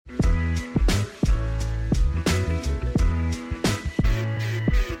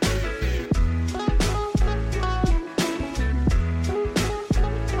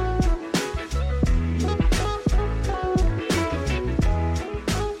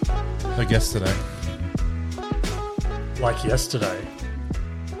her guest today? Like yesterday.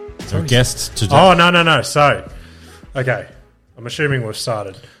 Her guest today. Oh, no. So, okay. I'm assuming we've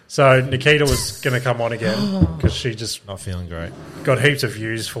started. So, Nikita was going to come on again because she just Not feeling great. got heaps of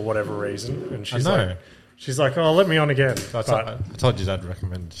views for whatever reason. And she's I know. like, oh, let me on again. I told you I'd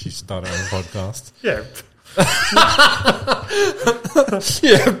recommend she start her own podcast. Yeah.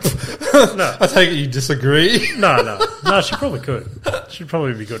 Yeah. No. I take it you disagree. No, she probably could. She'd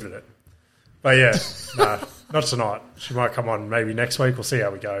probably be good at it. But yeah, no, not tonight. She might come on maybe next week. We'll see how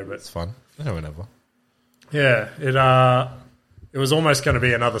we go. But It's fun. No, whenever. yeah, it was almost going to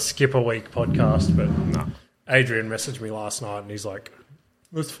be another skip a week podcast, but no. Adrian messaged me last night and he's like,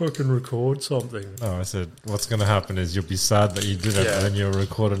 let's fucking record something. No, I said, what's going to happen is you'll be sad that you did it, and then you'll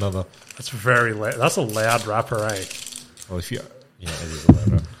record another. That's very loud. That's a loud rapper, eh? Well, it is a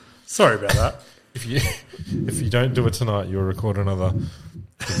loud. Sorry about that. If you don't do it tonight, you'll record another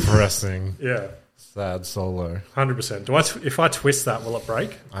depressing, Yeah, sad solo. 100%. If I twist that, will it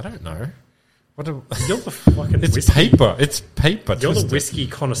break? I don't know. You're the fucking It's whiskey. paper. It's paper. You're the Twist it. whiskey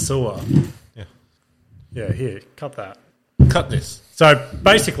connoisseur. Yeah. Yeah, here, cut that. Cut this. So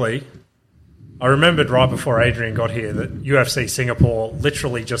basically, I remembered right before Adrian got here that UFC Singapore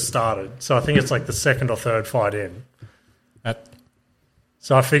literally just started. So I think it's like the second or third fight in.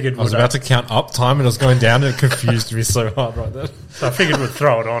 So I figured... I was about to count up time and it was going down and it confused me so hard right there. So I figured we'd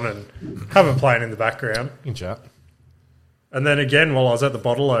throw it on and have it playing in the background. In chat. And then again, while I was at the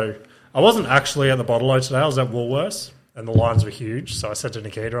Bottle-O, I wasn't actually at the Bottle-O today. I was at Woolworths and the lines were huge. So I said to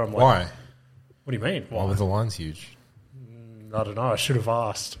Nikita, I'm like... Why? What do you mean? Why were the lines huge? I don't know. I should have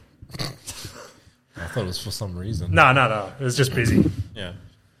asked. I thought it was for some reason. No. It was just busy. Yeah.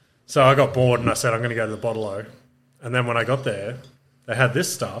 So I got bored and I said, I'm going to go to the Bottle-O. And then when I got there, they had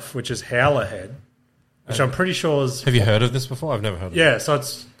this stuff, which is Howler Head, which I'm pretty sure is... Have you heard of this before? I've never heard of it. Yeah, so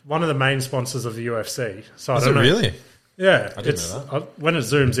it's one of the main sponsors of the UFC. So Is I don't it know. really? Yeah. I didn't know that. When it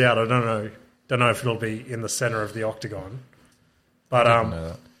zooms out, I don't know if it'll be in the center of the octagon. But I didn't know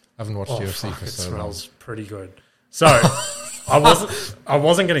that. I haven't watched UFC for it so long. smells pretty good. So I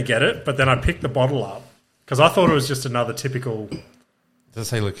wasn't going to get it, but then I picked the bottle up because I thought it was just another typical... Does it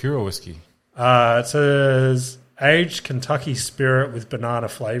say liqueur or whiskey? It says aged Kentucky spirit with banana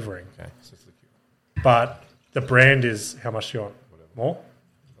flavoring. Okay, so it's liqueur. But the brand is... How much do you want? More?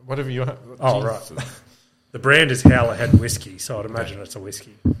 Whatever you want. Oh, right. The brand is Howler Head Whiskey, so I'd imagine it's a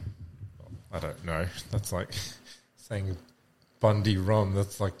whiskey. I don't know. That's like saying Bundy rum.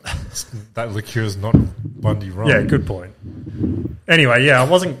 That's like... that liqueur is not Bundy rum. Yeah, good point. Anyway, yeah, I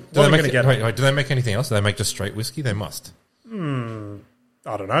wasn't going to get it. Wait, do they make anything else? Do they make just straight whiskey? They must.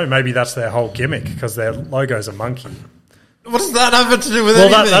 I don't know. Maybe that's their whole gimmick because their logo's a monkey. What does that have to do with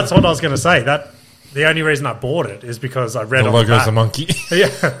anything? Well, that's what I was going to say. The only reason I bought it is because I read the on the logo's back. a monkey.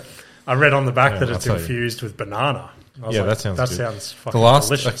 Yeah, I read on the back that it's I'll tell you. infused with banana. I was Yeah, like, that sounds that good. sounds fucking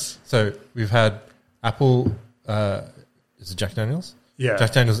delicious. So we've had apple. Is it Jack Daniels? Yeah.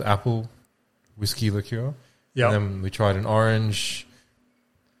 Jack Daniels apple whiskey liqueur. Yeah, And then we tried an orange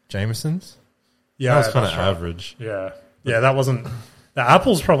Jameson's. yeah, That was kind of that's right. average. Yeah, that wasn't. The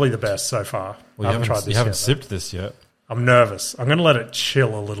apple's probably the best so far. Well, I haven't tried this you haven't yet. sipped this yet. I'm nervous. I'm going to let it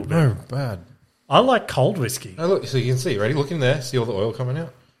chill a little bit. No, bad. I like cold whiskey. Oh, look, so you can see. Ready? Look in there. See all the oil coming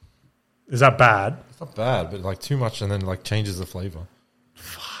out? Is that bad? It's not bad, but like too much and then like changes the flavour.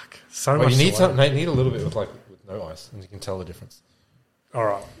 Fuck. So Well, much. you need to learn. some. You need a little bit with no ice, and you can tell the difference. All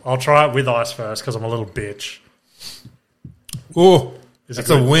right. I'll try it with ice first because I'm a little bitch. Oh, Is it that's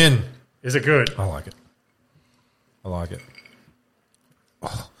a good? win. Is it good? I like it. I like it.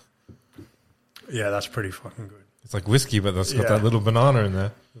 Yeah, that's pretty fucking good. It's like whiskey, but it's got Yeah. that little banana in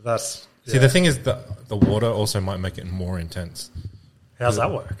there. That's See, the thing is that the water also might make it more intense. How's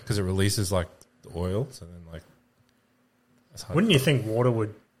that work? Because it releases like the oil, so then like it's hard. Wouldn't you think water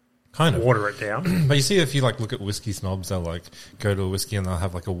would kind of water it down? But you see, if you like look at whiskey snobs, they'll like go to a whiskey and they'll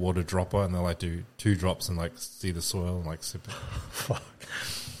have like a water dropper and they'll like do 2 drops and like see the soil and like sip it. Fuck.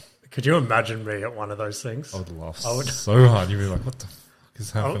 Could you imagine me at one of those things? I would laugh I would- so hard. You'd be like, "What the fuck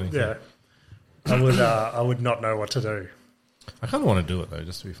is I happening?" would- yeah. I would not know what to do. I kind of want to do it though,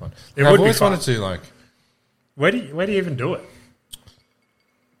 just to be fun. It I've would be always fun. wanted to like. Where do you even do it?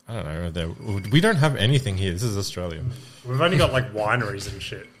 I don't know. We don't have anything here. This is Australia. We've only got like wineries and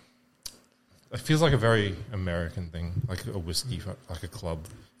shit. It feels like a very American thing, like a whiskey, like a club.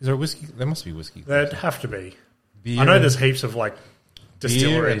 Is there a whiskey? There must be whiskey. There'd have to be. Beer I know and- there's heaps of like beer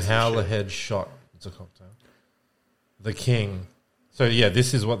distilleries. and Howler Head shot. It's a cocktail. The King. So yeah,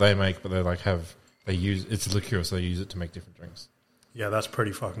 this is what they make, but they use it's liqueur, so they use it to make different drinks. Yeah, that's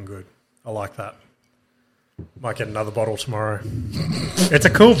pretty fucking good. I like that. Might get another bottle tomorrow. It's a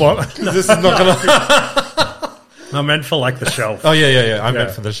cool bottle. This is not going to... I meant for like the shelf. Oh, yeah. I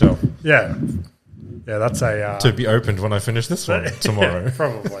meant for the shelf. Yeah. Yeah, that's a... to be opened when I finish this one tomorrow.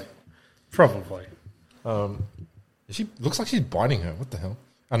 Yeah, probably. She looks like she's biting her. What the hell?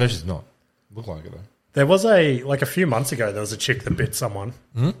 I know she's not. Look like it, though. There was a few months ago, there was a chick that bit someone.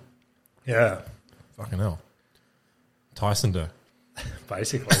 Yeah. Fucking hell. Tyson her.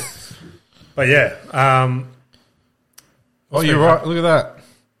 Basically. But yeah. Oh, you're right. Look at that.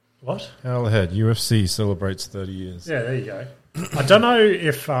 What? Hell ahead. UFC celebrates 30 years. Yeah, there you go. I don't know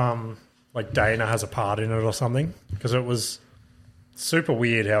if like Dana has a part in it or something, because it was super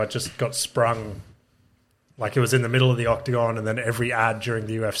weird how it just got sprung. Like it was in the middle of the octagon, and then every ad during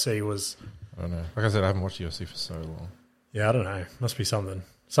the UFC was... I don't know. Like I said, I haven't watched UFC for so long. Yeah, I don't know. Must be something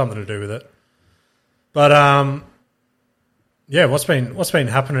to do with it. But yeah, what's been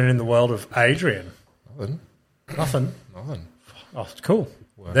happening in the world of Adrian? Nothing. Oh, cool.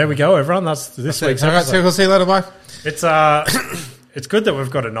 Work. There we go, everyone. That's this week's episode. episode. We'll see you later. Bye. It's good that we've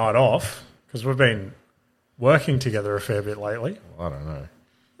got a night off because we've been working together a fair bit lately. Well, I don't know.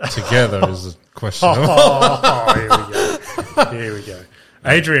 Together is a question. Here we go.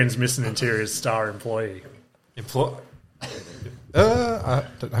 Adrian's Missing Interiors star employee. I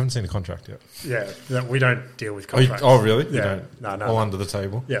haven't seen the contract yet. Yeah, we don't deal with contracts. Oh, really? You Yeah, don't? no. All under the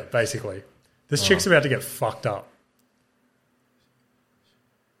table? Yeah, basically. This chick's about to get fucked up.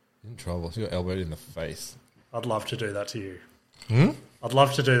 In trouble. She got elbowed in the face. I'd love to do that to you. I'd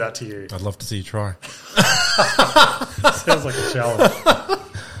love to do that to you. I'd love to see you try. Sounds like a challenge.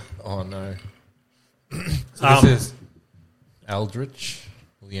 Oh, no. So this is Aldrich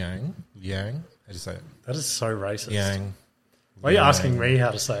Liang. How do you say it? That is so racist. Liang. Why are you asking me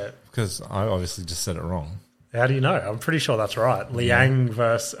how to say it? Because I obviously just said it wrong. How do you know? I'm pretty sure that's right. Liang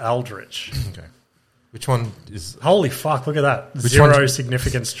versus Aldrich. Okay. Which one is... Holy fuck, look at that. Which 0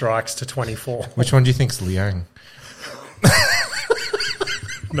 significant strikes to 24. Which one do you think's Liang?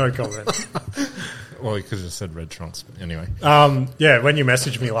 No comment. Well, you could have just said red trunks. But anyway. Yeah, when you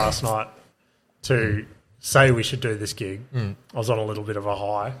messaged me last night to say we should do this gig, I was on a little bit of a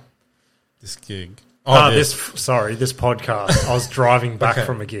high. This gig. This podcast. I was driving back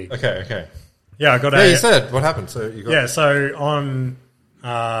from a gig. Okay. Yeah, I got you said. What happened? So you got... Yeah, so on...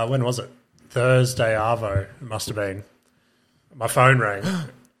 when was it? Thursday Arvo, it must have been. My phone rang.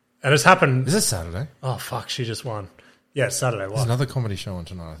 And it's happened... Is it Saturday? Oh, fuck, she just won. Yeah, it's Saturday. What? There's another comedy show on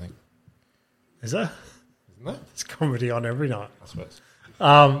tonight, I think. Is there? Isn't there? It's comedy on every night. I suppose.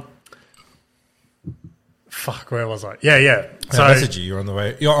 Fuck, where was I? Yeah. So I messaged you. You're on the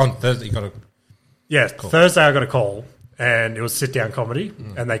way. You're on Thursday. You got a... Yeah, cool. Thursday I got a call, and it was sit-down comedy,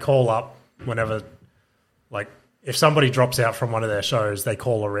 and they call up whenever... Like, if somebody drops out from one of their shows, they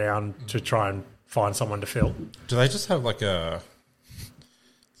call around to try and find someone to fill. Do they just have like a...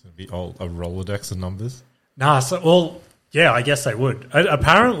 It's going to be old, a Rolodex of numbers? Nah, yeah, I guess they would.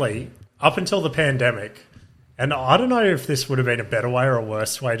 Apparently, up until the pandemic, and I don't know if this would have been a better way or a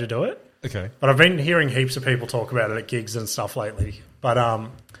worse way to do it. Okay. But I've been hearing heaps of people talk about it at gigs and stuff lately. But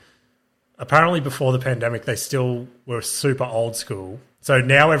apparently before the pandemic, they still were super old school. So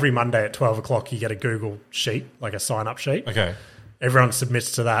now every Monday at 12 o'clock, you get a Google sheet, like a sign-up sheet. Okay. Everyone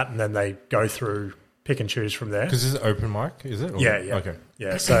submits to that, and then they go through, pick and choose from there. Because this is open mic, is it? Or? Yeah. Okay.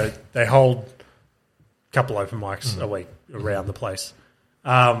 Yeah, so they hold a couple open mics a week around the place.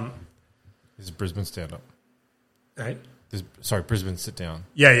 This is Brisbane stand-up. Hey? Brisbane sit-down.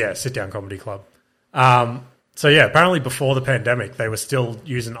 Yeah, sit-down comedy club. So, yeah, apparently before the pandemic, they were still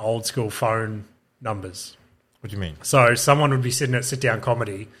using old-school phone numbers. What do you mean? So someone would be sitting at sit-down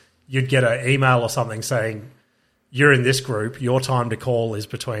comedy. You'd get an email or something saying, you're in this group. Your time to call is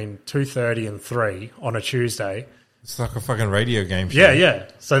between 2:30 and 3 on a Tuesday. It's like a fucking radio game show. Yeah.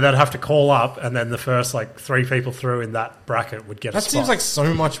 So they'd have to call up, and then the first, 3 people through in that bracket would get a spot. That seems like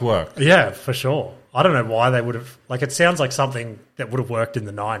so much work. Yeah, for sure. I don't know why they would have... it sounds like something that would have worked in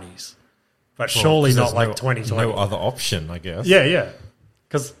the 90s. But surely not 2020. No other option, I guess. Yeah.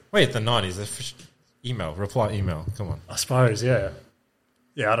 Because... Wait, the 90s... reply email. Come on. I suppose, yeah.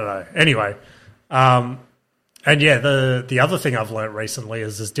 Yeah, I don't know. Anyway, and yeah, the other thing I've learnt recently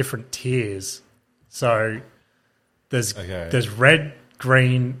is there's different tiers. So there's red,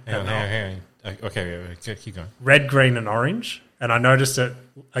 green, hang on. Okay, keep going. Red, green, and orange. And I noticed it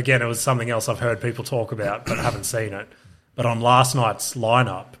again. It was something else I've heard people talk about, but haven't seen it. But on last night's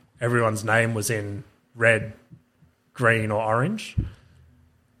lineup, everyone's name was in red, green, or orange.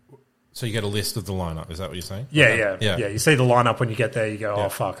 So you get a list of the lineup. Is that what you're saying? Yeah. You see the lineup when you get there. You go, oh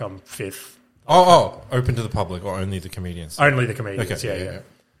fuck, I'm 5th. Oh, open to the public or only the comedians? Only the comedians. Okay,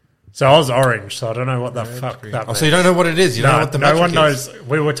 So I was orange, so I don't know what the fuck green. that means. So you don't know what it is. You don't know what the no metric one knows. is.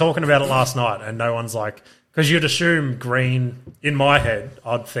 We were talking about it last night, and no one's like, because you'd assume green. In my head,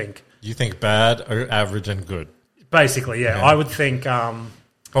 I'd think You think bad or average and good. basically, yeah. I would think.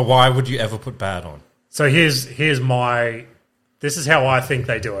 But why would you ever put bad on? So here's my. This is how I think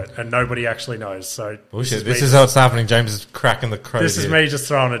they do it, and nobody actually knows. So Bullshit. This is how it's happening. James is cracking the crowd. This is me just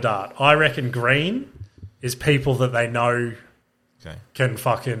throwing a dart. I reckon green is people that they know can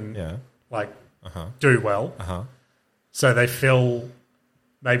fucking do well. So they fill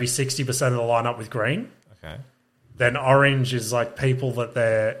maybe 60% of the lineup with green. Okay. Then orange is like people that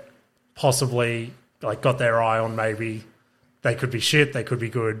they're possibly like got their eye on. Maybe they could be shit, they could be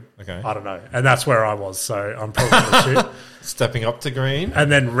good. Okay. I don't know. And that's where I was. So I'm probably shit. Stepping up to green. And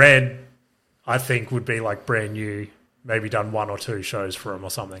then red, I think, would be like brand new. Maybe done 1 or 2 shows for them or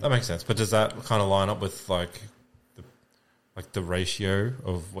something. That makes sense. But does that kind of line up with the ratio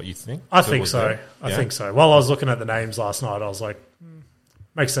of what you think? I think so. I think so. While I was looking at the names last night, I was like,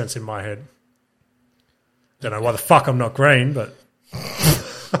 makes sense in my head. Don't know why the fuck I'm not green, but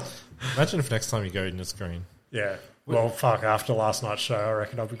imagine if next time you go in it's green. Yeah. Well, fuck, after last night's show, I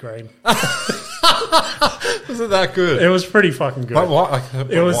reckon I'll be green. Was it that good? It was pretty fucking good. But why?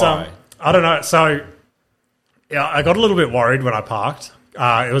 It was, why? I don't know. So, yeah, I got a little bit worried when I parked.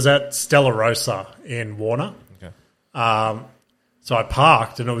 It was at Stella Rosa in Warner. Okay. So I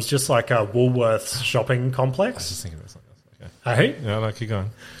parked, and it was just like a Woolworths shopping I was complex. just thinking about something else. Okay. Hey? Yeah, no, keep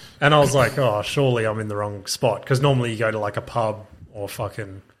going. And I was like, oh, surely I'm in the wrong spot. Because normally you go to like a pub or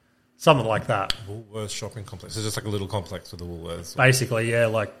fucking something like that. Woolworths shopping complex. It's just like a little complex with the Woolworths. Basically, yeah,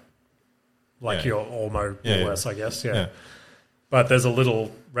 like your Ormo Woolworths, I guess, yeah. But there's a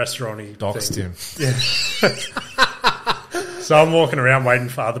little restaurant-y Doxed thing. him. Yeah. So I'm walking around waiting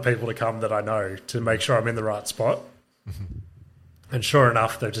for other people to come that I know to make sure I'm in the right spot. And sure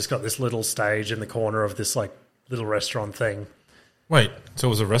enough, they've just got this little stage in the corner of this like little restaurant thing. Wait, so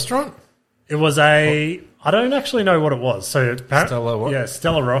it was a restaurant? It was I don't actually know what it was. So Stella what? Yeah,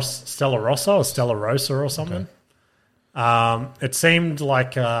 Stella Rossa or Stella Rosa or something. Okay. It seemed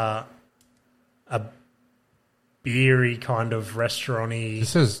like a beery kind of restaurant-y.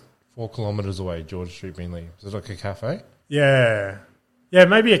 This is 4 kilometres away, George Street, Beenleigh. Is it like a cafe? Yeah. Yeah,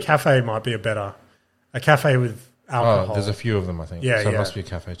 maybe a cafe might be a cafe with alcohol. Oh, there's a few of them, I think. Yeah, so it must be a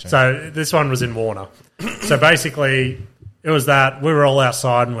cafe chain. So this one was in Warner. So basically, it was that. We were all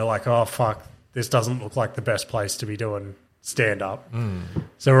outside and we're like, oh, fuck, this doesn't look like the best place to be doing stand-up.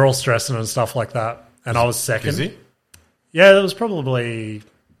 So we're all stressing and stuff like that. And I was second. Busy? Yeah, there was probably,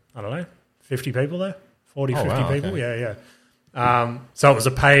 I don't know, 50 people there. 40, 50 wow, people. okay. Yeah. So it was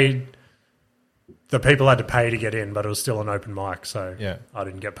a paid... The people had to pay to get in, but it was still an open mic, so I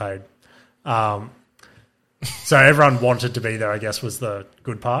didn't get paid. So everyone wanted to be there, I guess, was the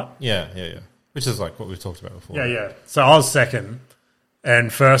good part. Yeah. Which is like what we've talked about before. Yeah. So I was second,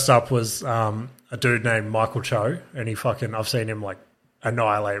 and first up was a dude named Michael Cho, and I've seen him like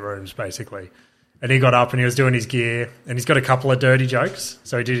annihilate rooms, basically. And he got up and he was doing his gear, and he's got a couple of dirty jokes.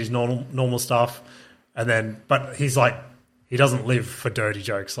 So he did his normal stuff, and then, but he's like, he doesn't live for dirty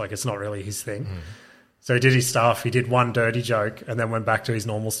jokes, like it's not really his thing. So he did his stuff, he did one dirty joke, and then went back to his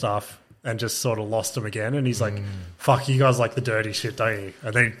normal stuff and just sort of lost him again. And he's like, fuck, you guys like the dirty shit, don't you?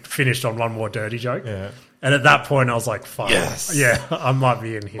 And then he finished on one more dirty joke. Yeah. And at that point, I was like, fuck. Yes. Yeah, I might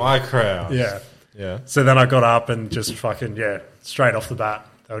be in here. My crowd. Yeah. So then I got up and just fucking, straight off the bat,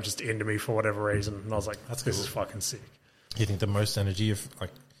 they were just into me for whatever reason. And I was like, this is fucking sick. You think the most energy you've like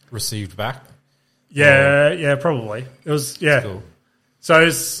received back? Yeah, probably. It was, Cool. So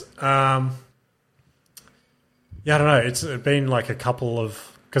it's, I don't know. It's been like a couple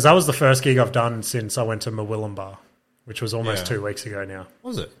of... Because that was the first gig I've done since I went to Murwillumbah, which was almost 2 weeks ago now.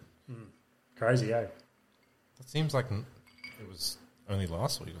 Was it? Crazy, eh? That seems like it was only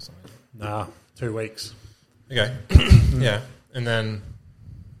last week or something. Nah, 2 weeks. Okay. Yeah. And then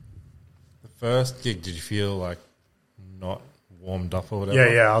the first gig, did you feel like not warmed up or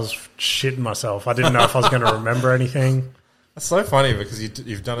whatever? Yeah. I was shitting myself. I didn't know if I was going to remember anything. That's so funny because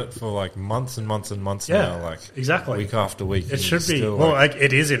you've done it for like months and months and months now, like exactly week after week. It should be. Well, like,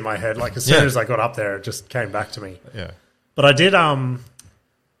 it is in my head. Like as soon as I got up there, it just came back to me. Yeah. But I did. I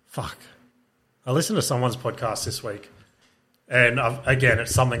listened to someone's podcast this week, and again,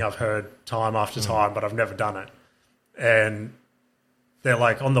 it's something I've heard time after time, but I've never done it. And they're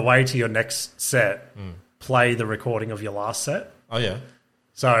like, on the way to your next set, play the recording of your last set. Oh yeah.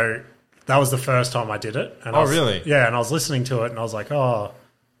 So that was the first time I did it. And really? Yeah, and I was listening to it, and I was like, oh,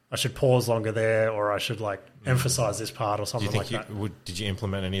 I should pause longer there, or I should like emphasize this part or Do something you think like that. Did you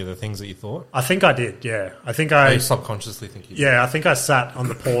implement any of the things that you thought? I think I did, yeah. I think You subconsciously think you did? Yeah, I think I sat on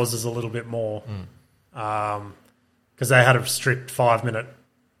the pauses a little bit more because they had a strict 5-minute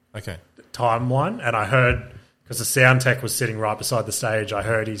Okay. timeline, and I heard, because the sound tech was sitting right beside the stage, I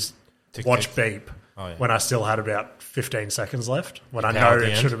heard his Tick, watch tick. beep Oh, yeah. when I still had about 15 seconds left, when I Power know at the it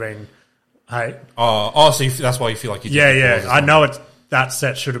end? should have been, hey. So that's why you feel like you did the Yeah, pause as I well. know that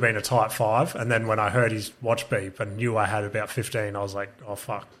set should have been a tight 5, and then when I heard his watch beep and knew I had about 15, I was like, oh,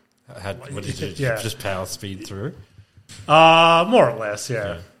 fuck. What did you do? Yeah. Just power speed through? More or less,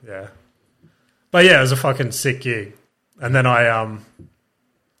 yeah. But yeah, it was a fucking sick gig. And then I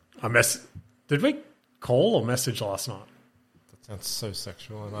did we call or message last night? That sounds so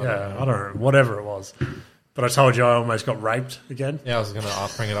sexual. And I don't know, whatever it was. But I told you I almost got raped again. Yeah, I was going to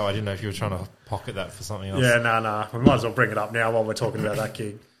bring it up. I didn't know if you were trying to pocket that for something else. Yeah, no. We might as well bring it up now while we're talking about that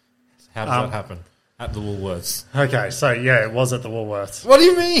gig. How does that happen? At the Woolworths. Okay, so yeah, it was at the Woolworths. What do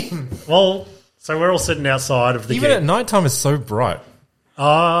you mean? Well, so we're all sitting outside of the Even gig. at night time, it's so bright.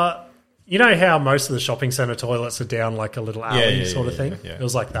 You know how most of the shopping centre toilets are down like a little alley sort of thing? Yeah. It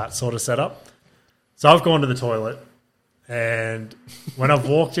was like that sort of setup. So I've gone to the toilet, and when I've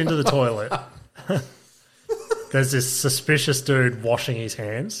walked into the toilet, there's this suspicious dude washing his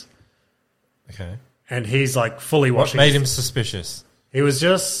hands, Okay. and he's like fully What washing. made him suspicious? He was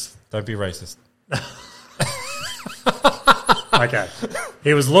just Don't be racist. okay.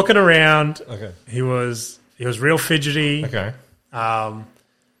 He was looking around. Okay. He was real fidgety. Okay.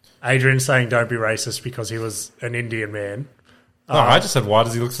 Adrian saying don't be racist because he was an Indian man. No, I just said, why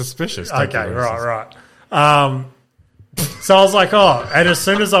does he look suspicious? Don't be Okay, racist. right. So I was like, oh, and as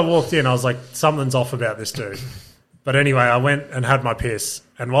soon as I walked in, I was like, something's off about this dude. But anyway, I went and had my piss,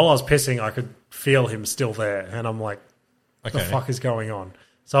 and while I was pissing, I could feel him still there, and I'm like, what the fuck is going on?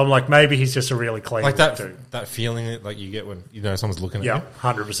 So I'm like, maybe he's just a really clean Like that, dude. that feeling that like you get when you know someone's looking at Yeah, you.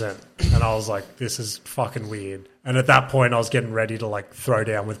 100%. And I was like, this is fucking weird. And at that point, I was getting ready to like throw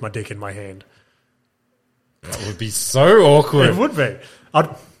down with my dick in my hand. That would be so awkward. It would be.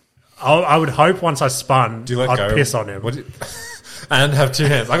 I would hope once I spun, Do you let I'd go? piss on him. And have 2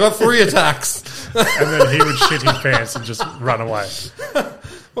 hands. I got 3 attacks. And then he would shit his pants and just run away.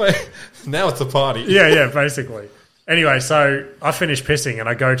 Wait, now it's a party. Yeah, basically. Anyway, so I finish pissing and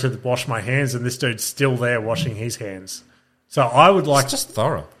I go to wash my hands, and this dude's still there washing his hands. So I would like... It's just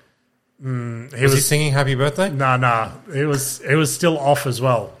thorough. Was he singing Happy Birthday? No. It was still off as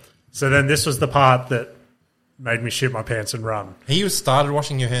well. So then this was the part that made me shit my pants and run. He started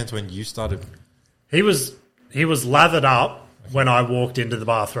washing your hands when you started. He was lathered up when I walked into the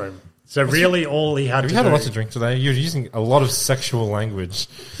bathroom. So really all he had to do... Have you had a lot to drink today? You're using a lot of sexual language.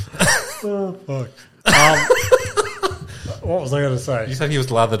 Oh, fuck. What was I going to say? You said he was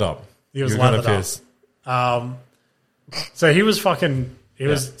lathered up. He was You were gonna lathered piss. up. So he was fucking... He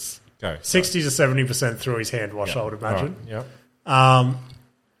was Go. 60 to 70% through his hand wash, I would imagine. Right. Yep.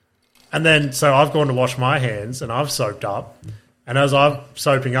 And then, so I've gone to wash my hands and I've soaped up. And as I'm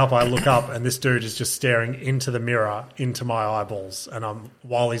soaping up, I look up and this dude is just staring into the mirror, into my eyeballs. And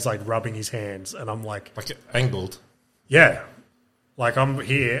while he's like rubbing his hands, and I'm like, Angled. yeah. Like I'm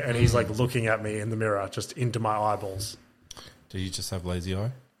here and he's like looking at me in the mirror, just into my eyeballs. Do you just have lazy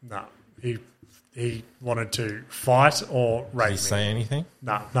eye? No. He wanted to fight or rape Did he me. say anything?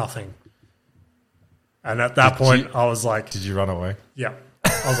 No, nothing. And at that point, I was like, Did you run away? yeah.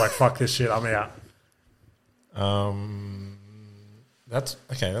 I was like, fuck this shit, I'm out. That's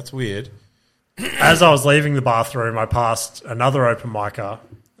okay. That's weird. As I was leaving the bathroom, I passed another open micer,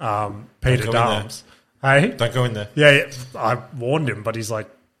 Peter go in Dahms. Hey? Don't go in there. Yeah, I warned him, but he's like,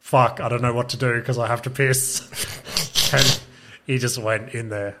 fuck, I don't know what to do because I have to piss. And he just went in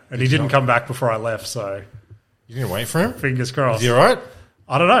there. And he didn't come back before I left, so You didn't wait for him? fingers crossed. Is he all right?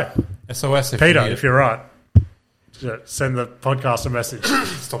 I don't know. SOS if Peter, you need if you're right, send the podcast a message. it.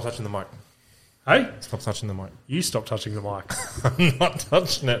 Stop touching the mic. Hey? Stop touching the mic. You stop touching the mic. I'm not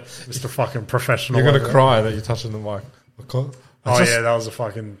touching it. Mr. fucking professional. You're going over to there. cry that you're touching the mic. Yeah, that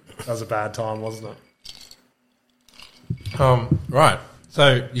was a bad time, wasn't it? Right.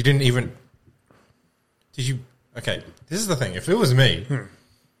 So you didn't even... Did you... Okay, this is the thing. If it was me,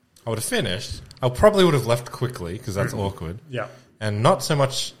 I would have finished. I probably would have left quickly because that's awkward. Yeah. And not so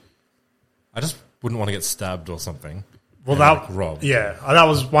much... I just wouldn't want to get stabbed or something. Well, robbed. Yeah, that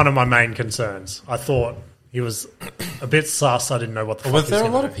was one of my main concerns. I thought he was a bit sus. I didn't know what the fuck Was he there a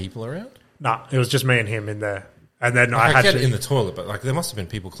gonna lot do. of people around? No, it was just me and him in there. And then I I had get to... it in the toilet, but like there must have been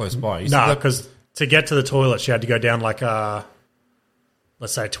people close by. No, because to get to the toilet, she had to go down like a,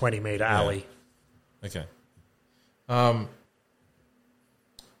 let's say, 20-metre alley. Okay.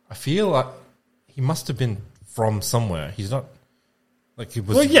 I feel like he must have been from somewhere. He's not like he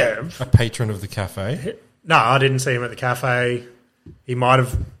was a patron of the cafe. No, I didn't see him at the cafe. He might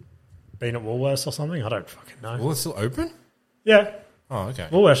have been at Woolworths or something. I don't fucking know. Well, it's still open? Yeah. Oh, okay.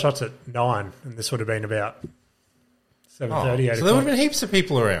 Woolworths shuts at 9, and this would have been about 7:30, 8 So there would have been heaps of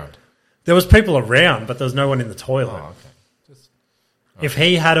people around. There was people around, but there was no one in the toilet. Oh, okay. If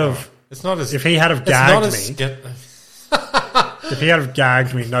he had have, it's not as if he had have gagged me, if he had have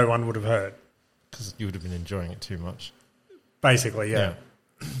gagged me, no one would have heard. Because you would have been enjoying it too much. Basically, yeah.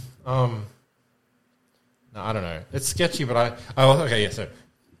 No, I don't know. It's sketchy, but so what I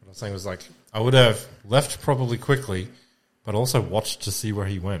was saying was like I would have left probably quickly, but also watched to see where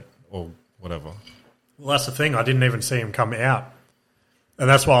he went or whatever. Well, that's the thing. I didn't even see him come out, and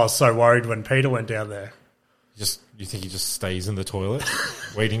that's why I was so worried when Peter went down there. You think he just stays in the toilet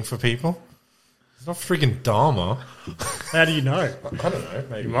waiting for people? He's not freaking Dahmer. How do you know? I don't know.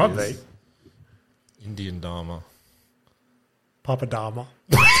 Maybe He might be. Indian Dahmer. Papa Dahmer.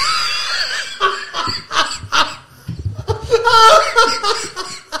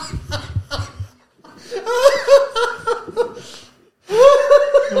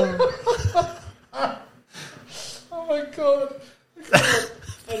 Oh my god.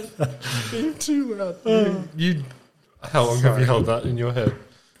 Being too loud. How long have you held that in your head?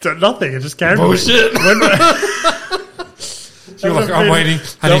 Nothing. It just came. Bullshit. You're like, I'm waiting.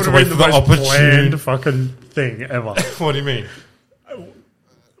 I need to wait for the opportune bland fucking thing ever. What do you mean?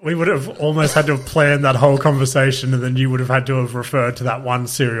 We would have almost had to have planned that whole conversation, and then you would have had to have referred to that one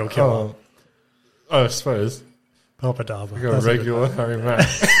serial killer. Oh, I suppose. Papa Dahmer. Like a regular Harry Mack.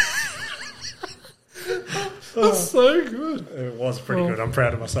 That's so good. It was pretty good. I'm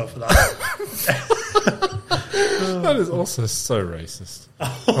proud of myself for that. That is also so racist.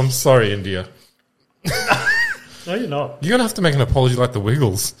 I'm sorry, India. No, you're not. You're going to have to make an apology like the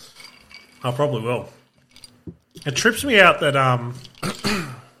Wiggles. I probably will. It trips me out that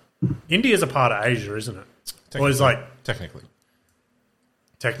India's a part of Asia, isn't it? Or is like technically.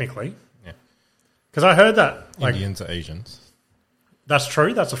 Yeah. Because I heard that like, Indians are Asians. That's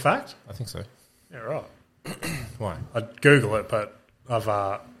true. That's a fact. I think so. Yeah, right. Why? I'd Google it, but we've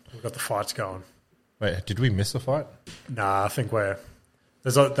got the fights going. Wait, did we miss a fight? Nah, I think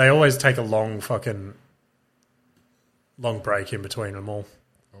they always take a long break in between them all.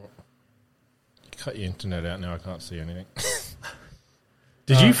 Cut your internet out now. I can't see anything.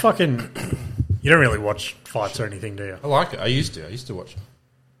 Did you you don't really watch fights or anything, do you? I like it. I used to watch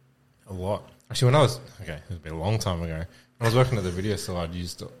a lot. Actually, when it's been a long time ago. When I was working at the video store, we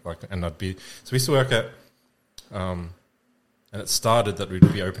used to work at, and it started that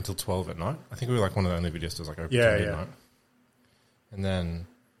we'd be open till 12 at night. I think we were like one of the only video stores open till midnight. Yeah. And then,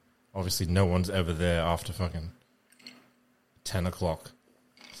 obviously, no one's ever there after fucking 10 o'clock.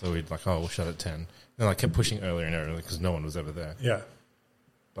 So we'd we'll shut at 10. Then I kept pushing earlier and earlier because no one was ever there. Yeah.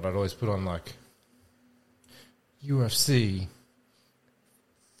 But I'd always put on UFC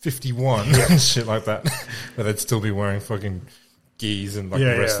 51 and shit like that. Where they'd still be wearing fucking gis and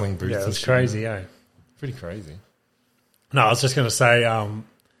wrestling boots. Yeah, and it's shit. crazy, eh? Pretty crazy. No, I was just going to say,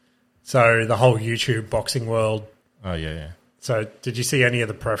 so the whole YouTube boxing world. Oh, yeah. So did you see any of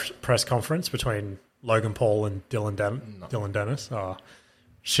the press conference between Logan Paul and Dylan Dennis? Oh,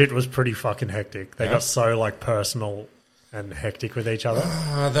 shit was pretty fucking hectic. They got so personal and hectic with each other.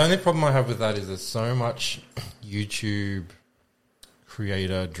 The only problem I have with that is there's so much YouTube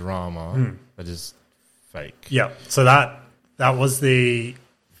creator drama that is fake. Yeah, so that was the...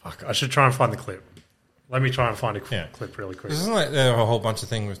 Fuck, I should try and find the clip. Let me try and find a clip really quick. Isn't there a whole bunch of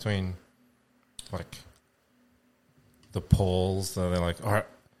things between the Pauls that they're like, all right,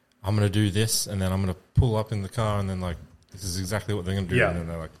 I'm going to do this, and then I'm going to pull up in the car, and then this is exactly what they're going to do, and then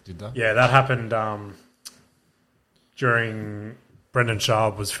they're like, did that? Yeah, that happened during Brendan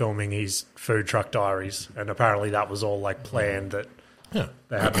Schaub was filming his food truck diaries, and apparently that was all planned that they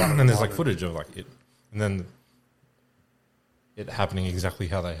had one. And there's footage of it, and then it happening exactly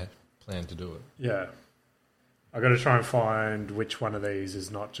how they had planned to do it. Yeah. I got to try and find which one of these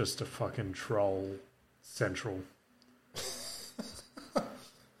is not just a fucking troll central.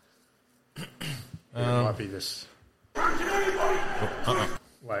 It might be this.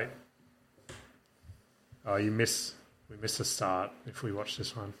 Wait. Oh, we missed the start if we watch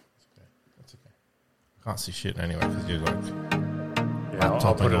this one. That's okay. Can't see shit anyway because you're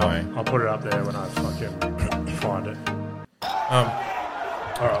I'll put it away. I'll put it up there when I fucking find it.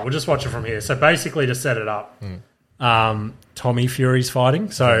 All right, we'll just watch it from here. So basically, to set it up, Tommy Fury's fighting.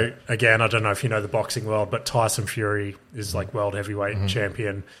 So again, I don't know if you know the boxing world, but Tyson Fury is world heavyweight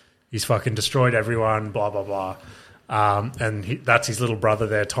champion. He's fucking destroyed everyone. Blah blah blah. That's his little brother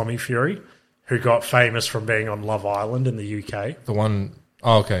there, Tommy Fury, who got famous from being on Love Island in the UK. The one...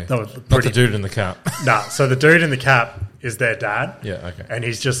 Oh, okay. That was Not the dude in the cap. Nah, so the dude in the cap is their dad. Yeah, okay. And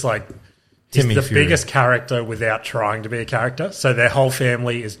he's just like... Timmy He's the Fury. biggest character without trying to be a character. So their whole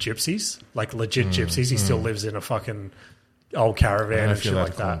family is gypsies, like legit gypsies. He still lives in a fucking old I don't caravan know and if you're shit allowed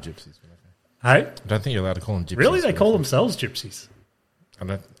like to call that. them gypsies. But Hey? okay. I don't think you're allowed to call them gypsies. Really? They but call okay. themselves gypsies. I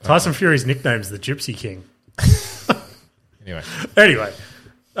don't... Tyson Fury's nickname's the Gypsy King. Anyway. Anyway,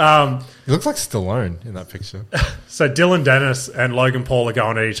 He looks like Stallone in that picture. so Dylan Dennis and Logan Paul are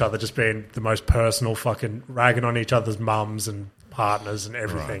going at each other, just being the most personal, fucking ragging on each other's mums and partners and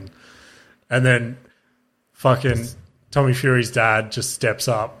everything. Right. And then fucking Tommy Fury's dad just steps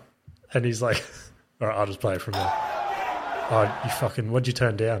up and he's like, all right, I'll just play it from there. Oh, you fucking, what'd you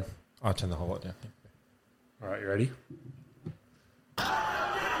turn down? I'll turn the whole lot down. All right, you ready?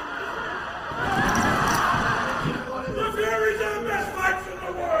 The Furies are the best fights in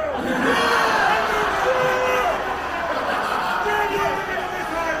the world!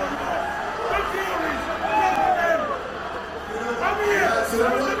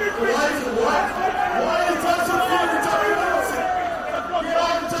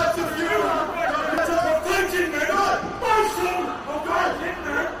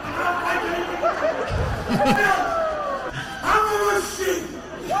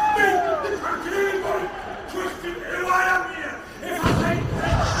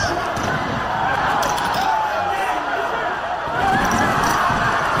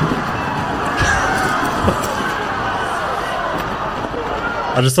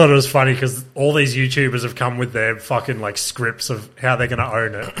 I just thought it was funny because all these YouTubers have come with their fucking like scripts of how they're going to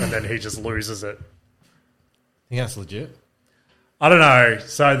own it, and then he just loses it. Think that's legit? I don't know.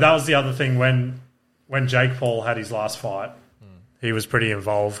 So that was the other thing when Jake Paul had his last fight, he was pretty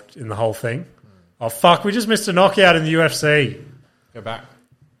involved in the whole thing. Oh fuck, we just missed a knockout in the UFC. Go back.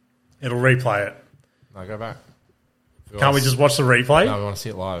 It'll replay it. No, go back. Can't we just watch the replay? No, we want to see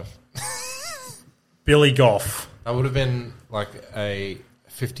it live. Billy Goff. That would have been like a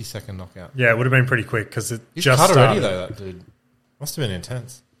 50-second knockout. Yeah, it would have been pretty quick because it He's just cut already started. though, that dude. Must have been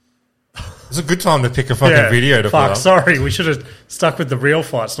intense. It's a good time to pick a fucking video to put fuck, up. sorry. We should have stuck with the real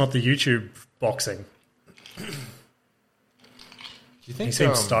fights, not the YouTube boxing. Do you think He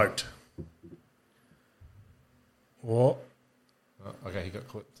seems stoked. What? Oh, okay, he got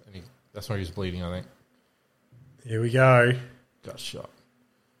clipped. And that's why he was bleeding, I think. Here we go. Got shot.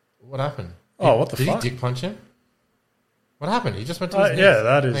 What happened? Oh, what the fuck? fuck? Did he dick punch him? What happened? He just went to his knees. Yeah,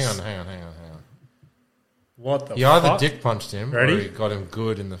 that is... Hang on. What the He fuck? either dick punched him Ready? or he got him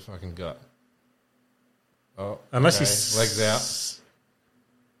good in the fucking gut. Oh, Unless okay. he's... Legs out.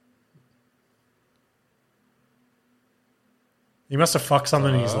 He must have fucked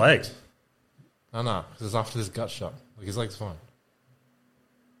something in his leg. No, because it's after this gut shot. Like, his leg's fine.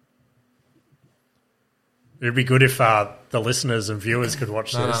 It'd be good if the listeners and viewers could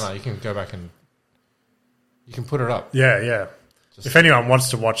watch this. No. You can go back and you can put it up. Yeah. If anyone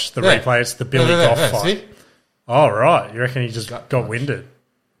wants to watch the replay, it's the Billy Goff fight. See? Oh, right. You reckon he just Gut got punch. winded?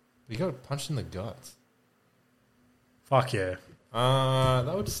 He got punched in the guts. Fuck yeah.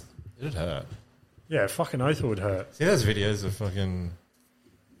 That would just... It'd hurt. Yeah, fucking oath it would hurt. See those videos of fucking...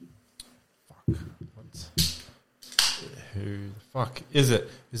 Fuck. Who the fuck is it?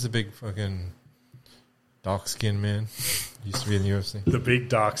 Is a big fucking dark-skinned man. Used to be in the UFC. The big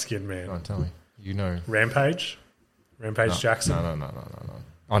dark-skinned man. Go on, tell me. You know. Rampage Jackson? No.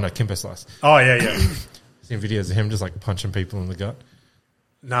 Oh, no, Kimbo Slice. Oh, yeah. Seen videos of him just like punching people in the gut.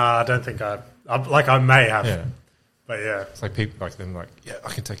 Nah, I don't think I may have. Yeah. But yeah. It's like people like them, like, yeah,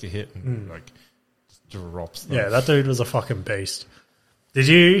 I can take a hit and like just drops them. Yeah, that dude was a fucking beast. Did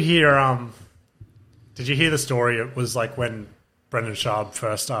you hear the story? It was like when Brendan Schaub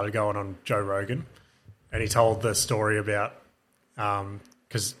first started going on Joe Rogan, and he told the story about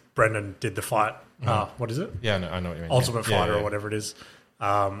because Brendan did the fight. What is it? Yeah, no, I know what you mean. Ultimate Fighter yeah. or whatever it is.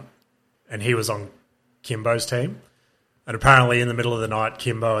 And he was on Kimbo's team. And apparently in the middle of the night,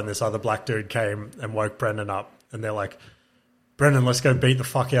 Kimbo and this other black dude came and woke Brendan up. And they're like, Brendan, let's go beat the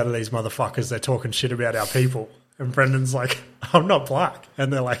fuck out of these motherfuckers. They're talking shit about our people. And Brendan's like, I'm not black.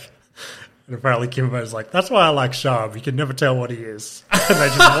 And they're like, and apparently Kimbo's like, that's why I like Sharp. You can never tell what he is. And they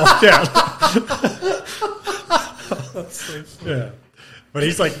just walked out. Yeah. But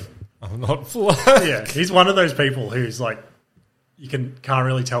he's like, I'm not black. yeah, he's one of those people who's like, you can't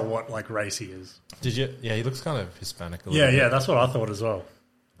really tell what like race he is. Did you? Yeah, he looks kind of Hispanic. Yeah, that's what I thought as well.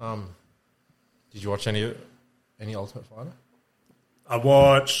 Did you watch any Ultimate Fighter?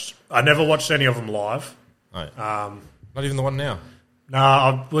 I never watched any of them live. No. Not even the one now.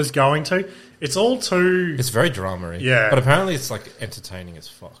 Nah, I was going to. It's all too... It's very drama-y. Yeah. But apparently it's, like, entertaining as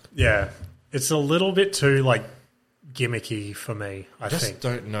fuck. Yeah. It's a little bit too, like, gimmicky for me, I I just think.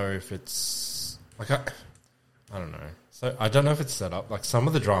 don't know if it's... Like, I don't know. So I don't know if it's set up. Like, some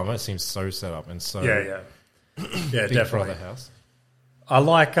of the drama seems so set up and so... Yeah. Yeah, Big definitely. Brother house. I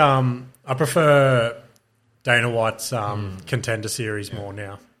like... I prefer Dana White's Contender series more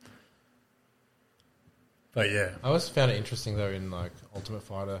now. But, yeah. I always found it interesting, though, in, like, Ultimate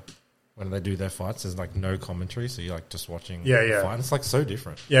Fighter... When they do their fights, there's like no commentary, so you're like just watching the fight. It's like so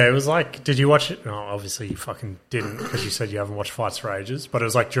different. Yeah, it was like, did you watch it? No, obviously you fucking didn't because you said you haven't watched fights for ages. But it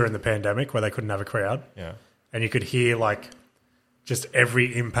was like during the pandemic where they couldn't have a crowd. Yeah. And you could hear like just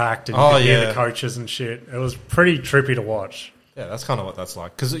every impact and you could hear the coaches and shit. It was pretty trippy to watch. Yeah, that's kind of what that's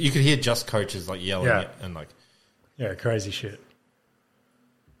like. Because you could hear just coaches like yelling it and like... Yeah, crazy shit.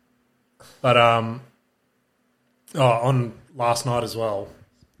 But on last night as well...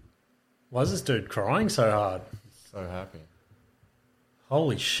 Why is this dude crying so hard? So happy.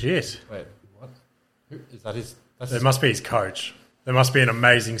 Holy shit. Wait, what? Who, is that his... It must be his coach. There must be an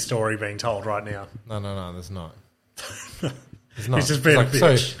amazing story being told right now. No, there's not. There's not. He's just being a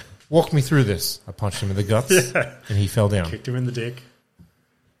bitch. So, walk me through this. I punched him in the guts and he fell down. Kicked him in the dick.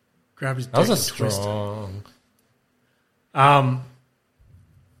 Grabbed his dick That was a and twisted. strong...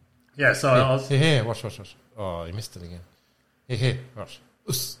 Yeah, so I was... Here, watch. Oh, he missed it again. Here, watch.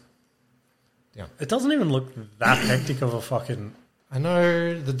 Us. Yeah. It doesn't even look that hectic of a fucking... I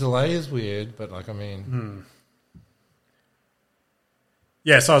know the delay is weird, but like, I mean...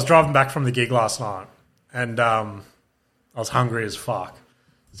 Yeah, so I was driving back from the gig last night and I was hungry as fuck.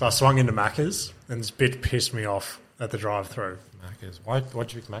 So I swung into Macca's and this bit pissed me off at the drive-through. Macca's.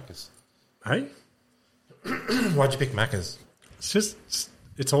 Why'd you pick Macca's? Hey? Why'd you pick Macca's? It's just...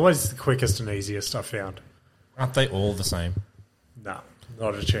 It's always the quickest and easiest I've found. Aren't they all the same? No,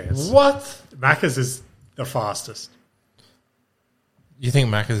 not a chance. What? Macca's is the fastest. You think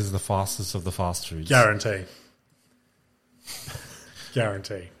Macca's is the fastest of the fast foods? Guarantee.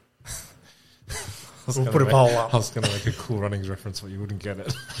 Guarantee. We'll put a poll up. I was going to make a Cool Runnings reference, but you wouldn't get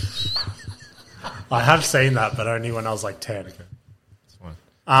it. I have seen that, but only when I was like 10. Okay. That's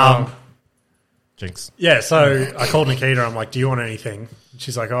fine. Jinx. Yeah, so I called Nikita. I'm like, do you want anything?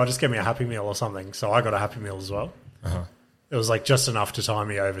 She's like, oh, just get me a Happy Meal or something. So I got a Happy Meal as well. Uh-huh. It was like just enough to tie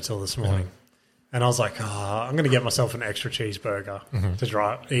me over till this morning. And I was like, I'm going to get myself an extra cheeseburger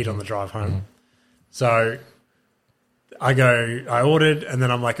to eat on the drive home. So I ordered, and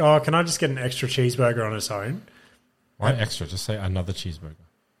then I'm like, oh, can I just get an extra cheeseburger on its own? Why extra? Just say another cheeseburger.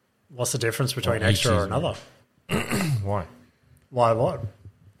 What's the difference between Or a extra or cheeseburger. another? Why? Why what?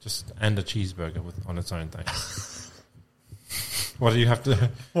 Just and a cheeseburger on its own thing. What do you have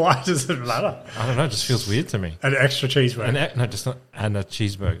to... Why does it matter? I don't know. It just feels weird to me. An extra cheeseburger. No, just not and a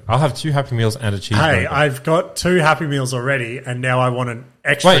cheeseburger. I'll have 2 Happy Meals and a cheeseburger. Hey, I've got 2 Happy Meals already, and now I want an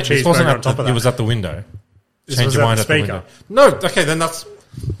extra cheeseburger on top of that. It was at the window. This Change was your at mind the at the speaker. window. No, okay, then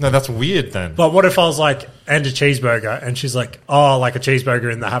that's weird then. But what if I was like, and a cheeseburger, and she's like, oh, like a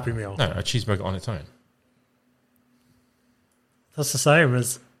cheeseburger in the Happy Meal? No, a cheeseburger on its own. That's the same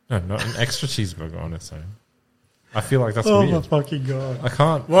as... No, not an extra cheeseburger on its own. I feel like that's Oh, weird. my fucking God. I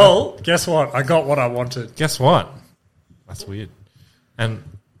can't. Well, guess what? I got what I wanted. Guess what? That's weird. And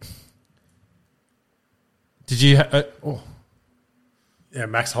did you... Yeah,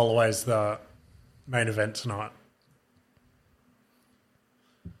 Max Holloway's the main event tonight.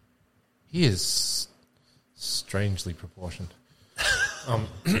 He is strangely proportioned.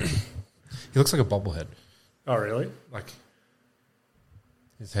 He looks like a bobblehead. Oh, really? Like,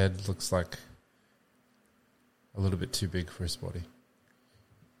 his head looks like a little bit too big for his body.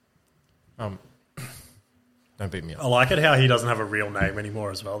 Don't beat me I up. like it how he doesn't have a real name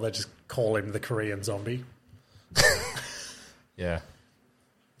anymore as well. They just call him the Korean Zombie. Yeah.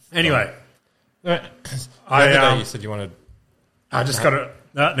 Anyway, The other day you said you wanted... I just got to...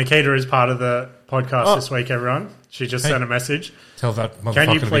 Nikita is part of the podcast this week, everyone. She just sent a message. Tell that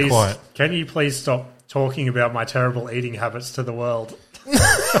motherfucker to be quiet. Can you please stop talking about my terrible eating habits to the world?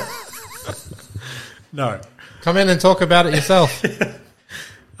 No. Come in and talk about it yourself.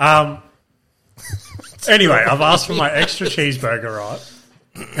 Anyway, I've asked for my extra cheeseburger, right?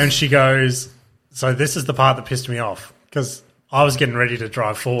 And she goes, so this is the part that pissed me off, because I was getting ready to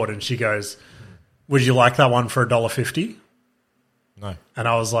drive forward, and she goes, would you like that one for $1.50? No. And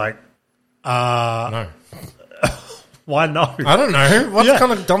I was like, No. why no? I don't know. What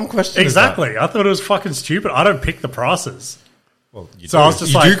kind of dumb question Exactly. is that? I thought it was fucking stupid. I don't pick the prices. Well, you So do. I was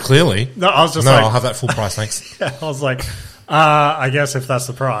just you like- do clearly. No, I was just No, like... I'll have that full price, thanks. I was like, I guess if that's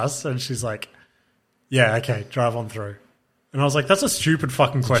the price. And she's like, yeah, okay, drive on through. And I was like, that's a stupid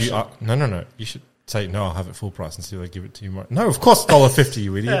fucking question. No. You should say, no, I'll have it full price and see if they give it to you more. No, of course, $1.50,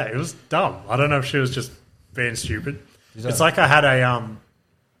 you idiot. Yeah, it was dumb. I don't know if she was just being stupid. It's like I had a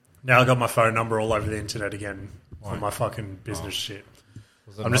now I got my phone number all over the internet again for my fucking business shit.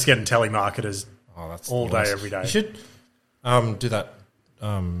 I'm just getting telemarketers all day, every day. You should do that.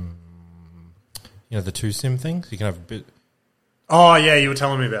 The 2SIM things. You can have a bit. Oh yeah, you were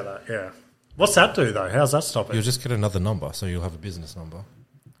telling me about that. Yeah, what's that do though? How's that stop it? You'll just get another number, so you'll have a business number.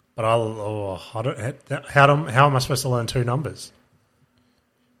 But I don't. How am I supposed to learn 2 numbers?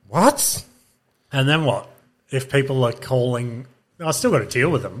 What? And then what? If people are calling, I still got to deal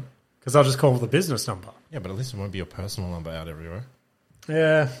with them because I'll just call the business number. Yeah, but at least it won't be your personal number out everywhere.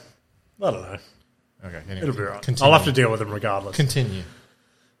 Yeah, I don't know. Okay, anyway, It'll be right. Continue. I'll have to deal with them regardless. Continue.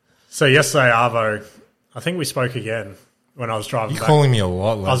 So yesterday, Arvo, I think we spoke again when I was driving You're back. calling me a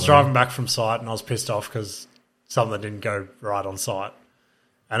lot lately. I was driving back from site and I was pissed off because something didn't go right on site.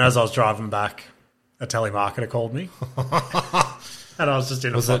 And as I was driving back, a telemarketer called me. And I was just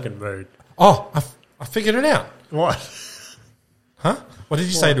in a fucking mood. Oh, I figured it out. What? Huh? What did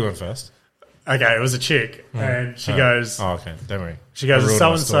you say to him first? Okay, it was a chick. And she goes... Oh, okay. Don't worry. She goes,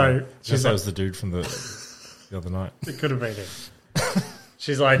 so-and-so... She's that was the dude from the other night. It could have been him.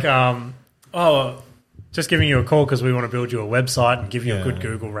 She's like, just giving you a call because we want to build you a website and give you a good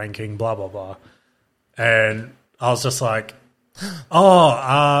Google ranking, blah, blah, blah. And I was just like,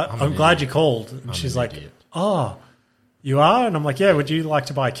 I'm glad you called. And she's like, oh, you are? And I'm like, yeah, would you like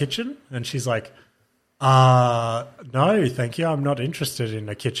to buy a kitchen? And she's like, no, thank you. I'm not interested in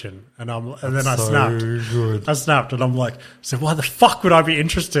a kitchen. And then I snapped. Good. I snapped and I'm like, so why the fuck would I be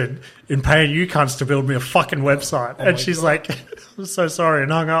interested in paying you cunts to build me a fucking website? And she's like, I'm so sorry,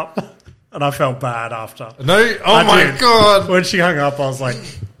 and hung up. And I felt bad after. No, my God. When she hung up, I was like,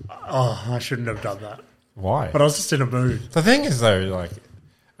 oh, I shouldn't have done that. Why? But I was just in a mood. The thing is, though, like,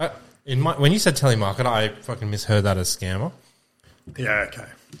 when you said telemarketer, I fucking misheard that as scammer. Yeah, okay.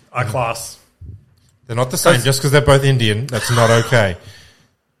 I-class. They're not the same. Just because they're both Indian, that's not okay.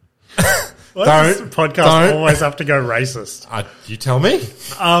 Why does this podcast always have to go racist? You tell me.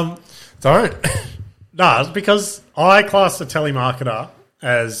 Don't. No, it's because I class a telemarketer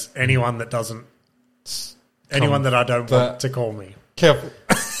as anyone that doesn't... Anyone that I don't want to call me. Careful.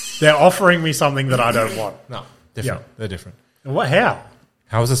 They're offering me something that I don't want. No, different. Yeah. They're different. What? How?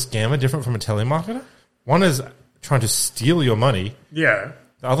 How is a scammer different from a telemarketer? One is trying to steal your money. Yeah.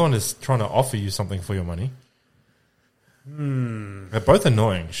 The other one is trying to offer you something for your money. They're both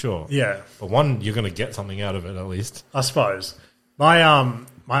annoying, sure. Yeah. But one, you're going to get something out of it at least. I suppose. My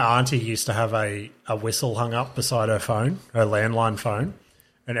auntie used to have a whistle hung up beside her phone, her landline phone.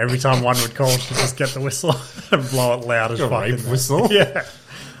 And every time one would call, she'd just get the whistle and blow it loud as fuck. A rape whistle? Yeah.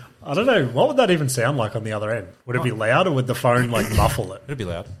 I don't know. What would that even sound like on the other end? Would it be loud or would the phone like muffle it? It'd be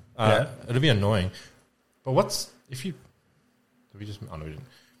loud. Yeah. It'd be annoying. But if you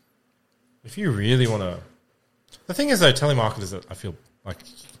really want to... The thing is, though, telemarketers, I feel like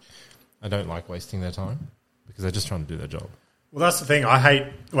I don't like wasting their time because they're just trying to do their job. Well, that's the thing. I hate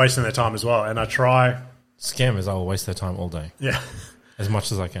wasting their time as well. And I try... Scammers, I will waste their time all day. Yeah. As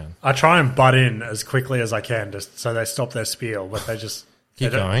much as I can. I try and butt in as quickly as I can just so they stop their spiel, but they just...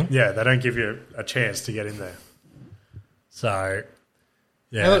 Keep going. Yeah, they don't give you a chance to get in there. So,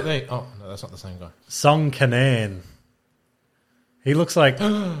 yeah. Hey, look, no, that's not the same guy. Song Kanan. He looks like...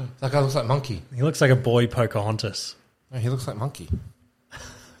 That guy looks like Monkey. He looks like a boy Pocahontas. No, he looks like Monkey.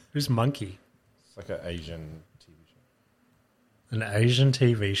 Who's Monkey? It's like an Asian TV show. An Asian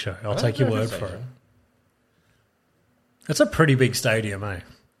TV show. I'll take your word for it. It's a pretty big stadium, eh?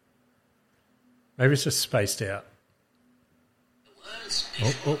 Maybe it's just spaced out.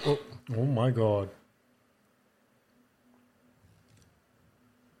 Oh my God.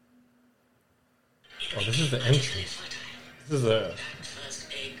 Oh, this is the entrance. This is the...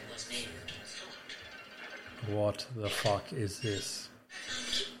 What the fuck is this?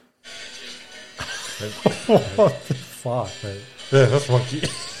 What the fuck, mate? Yeah, that's Monkey.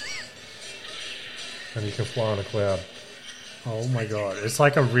 And you can fly on a cloud. Oh my God. It's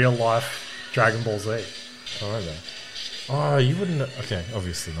like a real life Dragon Ball Z. Oh, I know. Oh, you wouldn't know. Okay,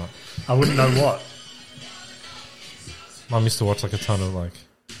 obviously not. I wouldn't know what. Mum used to watch like a ton of like...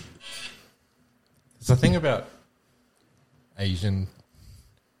 There's a thing about Asian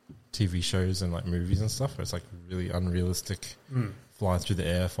TV shows and like movies and stuff where it's like really unrealistic fly through the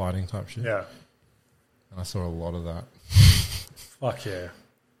air fighting type shit. Yeah. And I saw a lot of that. Fuck yeah.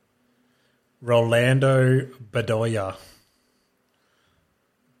 Rolando Bedoya.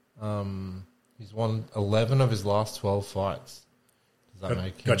 He's won 11 of his last 12 fights. Does that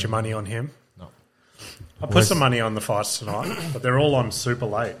make him... Got your money on him? No. I put some money on the fights tonight, but they're all on super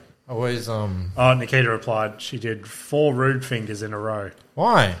late. Always, Oh, Nikita replied she did 4 rude fingers in a row.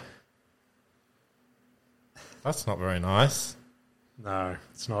 why? That's not very nice. No,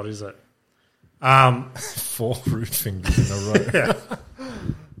 it's not, is it? 4 rude fingers in a row. Yeah.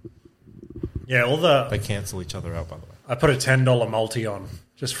 Yeah, all the... They cancel each other out, by the way. I put a $10 multi on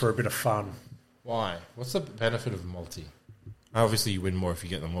just for a bit of fun. Why? What's the benefit of multi? Obviously, you win more if you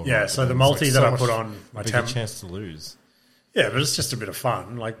get them all. Yeah, right, so but the it's multi like that so I much put on my bigger chance to lose. Yeah, but it's just a bit of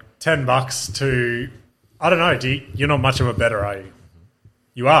fun. Like $10 to... I don't know, you're not much of a bettor, are you?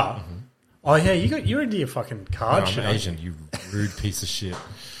 You are? Mm-hmm. Oh, yeah, you're into your fucking card shit. I'm Asian, you rude piece of shit.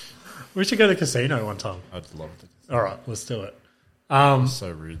 We should go to the casino one time. I'd love it. All right, let's do it.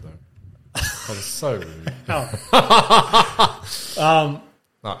 So rude, though. That is so rude.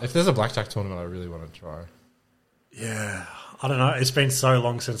 No, if there's a blackjack tournament, I really want to try. Yeah, I don't know. It's been so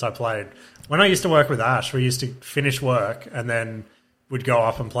long since I played. When I used to work with Ash, we used to finish work and then we'd go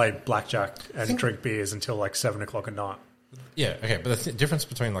up and play blackjack and drink beers until like 7 o'clock at night. Yeah, okay, but the difference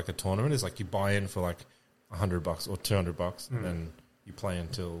between like a tournament is like you buy in for like $100 or $200 and then you play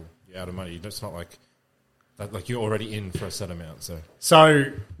until you're out of money. It's not like that, like you're already in for a set amount. So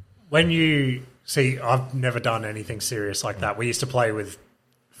when you see, I've never done anything serious like that. We used to play with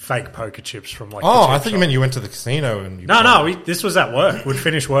fake poker chips from like. Oh, I thought you meant you went to the casino and. This was at work. We'd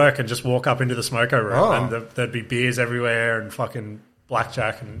finish work and just walk up into the smoko room, and there'd be beers everywhere and fucking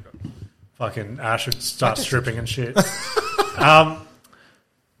blackjack and fucking Ash would start stripping and shit.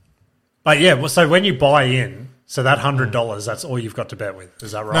 But yeah, so when you buy in, so that $100, that's all you've got to bet with.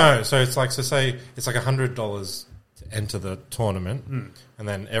 Is that right? No, so it's like say it's like $100 to enter the tournament, and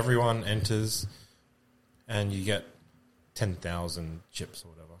then everyone enters, and you get 10,000 chips or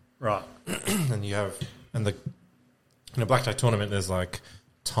whatever. Right. And you have in a blackjack tournament, there's like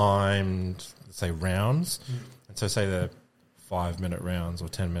timed, let's say rounds, and so say they're 5-minute rounds or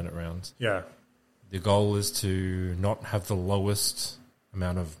 10-minute rounds. Yeah. The goal is to not have the lowest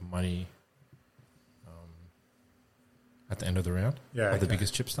amount of money at the end of the round. Yeah. The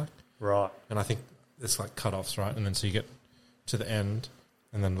biggest chip stack. Right. And I think it's like cut-offs, right? And then so you get to the end,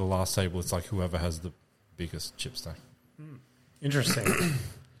 and then the last table, it's like whoever has the biggest chip stack. Interesting.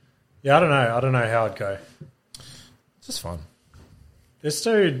 Yeah, I don't know how it'd go. It's just fun. This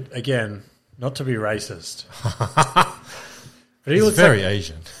dude, again, not to be racist, but He's looks very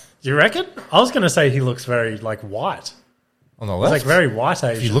Asian. You reckon? I was going to say he looks very like white. On the He's left, like very white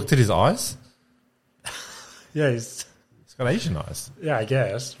Asian. if you looked at his eyes, Yeah, he's got Asian eyes. yeah, I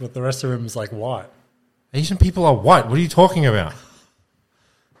guess, but the rest of him is like white. Asian people are white. What are you talking about?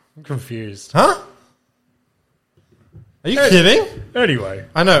 I'm confused. Huh? Are you kidding? Anyway,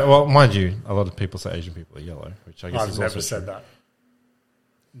 I know. Well, mind you, a lot of people say Asian people are yellow, which I guess I've is never also said true. that.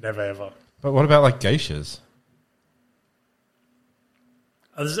 Never ever. But what about like geishas?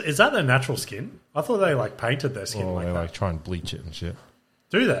 Is that their natural skin? I thought they like painted their skin Or like they that. like try and bleach it and shit.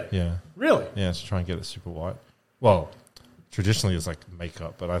 Do they? Yeah. Really? Yeah, to try and get it super white. Well, traditionally it's like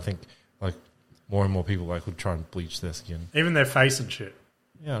makeup, but I think like more and more people like would try and bleach their skin. Even their face and shit.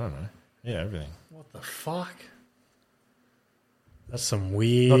 Yeah, I don't know. Yeah, everything. What the fuck? That's some Not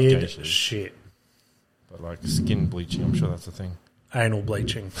weird geishas. shit. But like skin bleaching, I'm sure that's a thing. Anal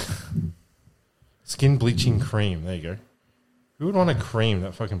bleaching. Skin bleaching cream. There you go. Who would want a cream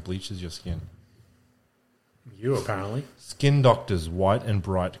that fucking bleaches your skin? You apparently. Skin Doctor's White and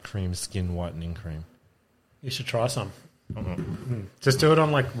Bright Cream Skin Whitening Cream. You should try some. Just do it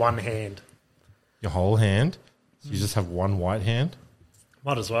on like one hand. Your whole hand? So you just have one white hand?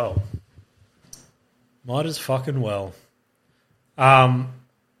 Might as well. Might as fucking well. I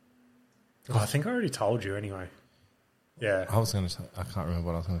think I already told you anyway. Yeah. I can't remember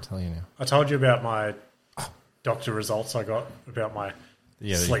what I was going to tell you now. I told you about my doctor results I got about my Yeah, that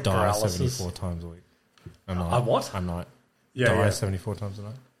you sleep die paralysis. 74 times a week. A night. What? A night. Yeah, Die yeah. 74 times a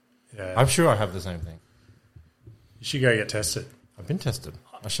night. Yeah. I'm sure I have the same thing. You should go get tested. I've been tested.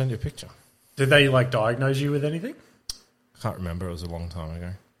 I'll show you a picture. Did they like diagnose you with anything? I can't remember. It was a long time ago.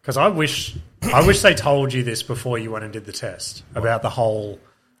 Because I wish they told you this before you went and did the test about the whole.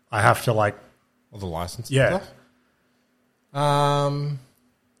 I have to like. Or the license and Yeah. stuff.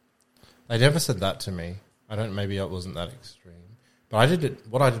 They never said that to me. I don't. Maybe it wasn't that extreme. But I did it.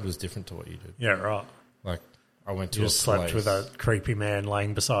 What I did was different to what you did. Yeah, right. Like I went to You a just slept place. with a creepy man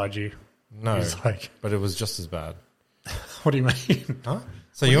laying beside you. No, He's like, but it was just as bad. what do you mean? Huh?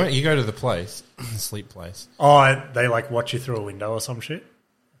 So you go to the place, sleep place. Oh, they like watch you through a window or some shit?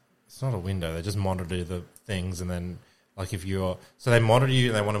 It's not a window. They just monitor the things, and then like if you're so they monitor you,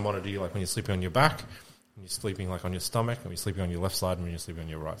 and they want to monitor you like when you're sleeping on your back, when you're sleeping like on your stomach, and when you're sleeping on your left side, and when you're sleeping on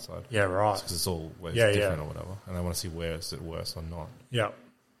your right side. Yeah, right. Because it's always Yeah, different yeah. or whatever. And they want to see where is it worse or not. Yeah.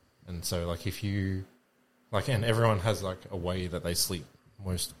 And so, like, if you, like, and everyone has, like, a way that they sleep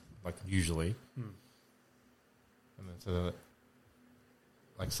usually. And then, so,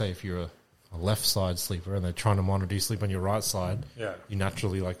 like, say if you're a left side sleeper and they're trying to monitor you sleep on your right side, you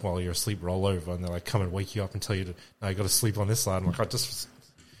naturally, like, while you're asleep, roll over and they're like, come and wake you up and tell you to, no, you got to sleep on this side. I'm like, I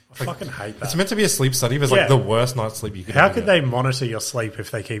fucking hate that. It's meant to be a sleep study, but it's like the worst night's sleep you could How ever could get. they monitor your sleep if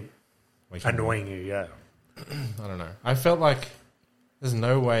they keep Waking annoying you? Yeah. I don't know. I felt like there's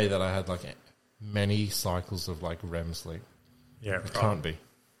no way that I had like many cycles of like REM sleep. Yeah, It can't be.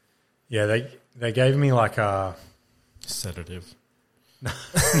 Yeah, they gave me like a Sedative.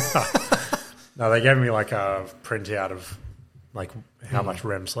 no, they gave me like a printout of like how much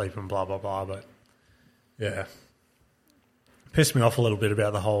REM sleep and blah blah blah. But yeah, pissed me off a little bit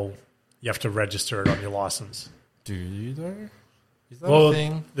about the whole you have to register it on your license. Do you though? Is that a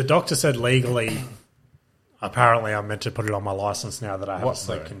thing? The doctor said legally. Apparently, I'm meant to put it on my license now that I have a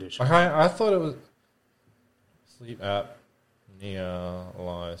sleep condition. Like I thought it was sleep apnea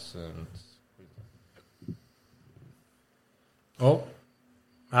license. Oh,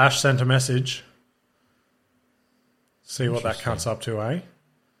 Ash sent a message. See what that cunt's up to, eh?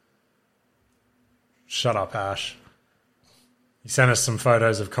 Shut up, Ash. He sent us some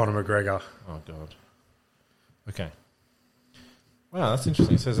photos of Conor McGregor. Oh, God. Okay. Wow, that's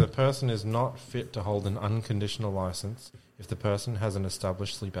interesting. It says a person is not fit to hold an unconditional license if the person has an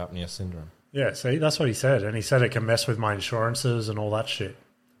established sleep apnea syndrome. Yeah, see, that's what he said. And he said it can mess with my insurances and all that shit.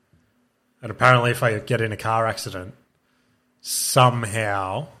 And apparently if I get in a car accident,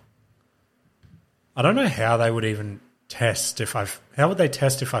 somehow... I don't know how they would even test if how would they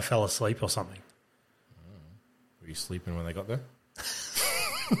test if I fell asleep or something? Were you sleeping when they got there?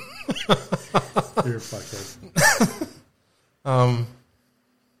 You're a fuckhead.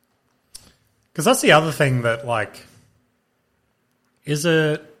 Because that's the other thing that, like, is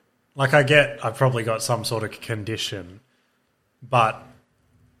it, like, I've probably got some sort of condition, but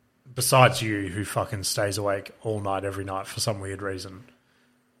besides you who fucking stays awake all night, every night for some weird reason,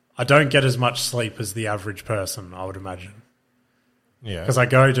 I don't get as much sleep as the average person, I would imagine. Yeah. Because I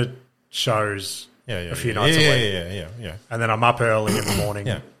go to shows a few nights a week. Yeah. And then I'm up early in the morning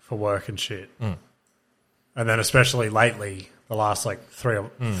for work and shit. And then especially lately, the last like 3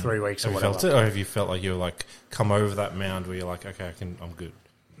 weeks or whatever. Felt it, or have you felt like you were like come over that mound where you're like, okay, I'm good?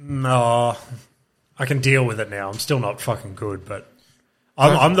 No, I can deal with it now. I'm still not fucking good, but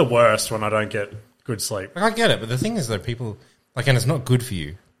I'm the worst when I don't get good sleep. Like, I get it, but the thing is though, people like, and it's not good for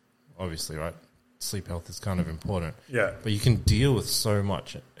you, obviously, right? Sleep health is kind of important. Yeah. But you can deal with so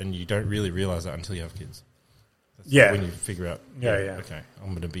much, and you don't really realize that until you have kids. That's when you figure out, okay, I'm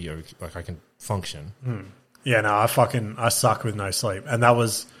going to be okay, like I can function. Yeah, no, I suck with no sleep. And that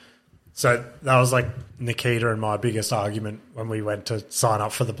was like Nikita and my biggest argument when we went to sign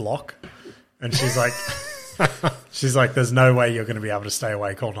up for the block. And she's like, there's no way you're going to be able to stay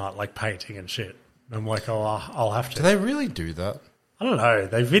awake all night, like painting and shit. And I'm like, oh, I'll have to. Do they really do that? I don't know.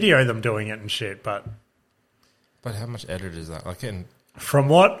 They video them doing it and shit, but how much edit is that? Like, from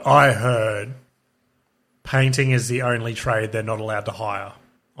what I heard, painting is the only trade they're not allowed to hire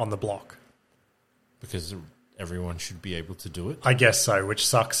on the block. Because everyone should be able to do it? I guess so, which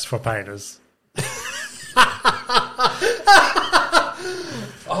sucks for painters. We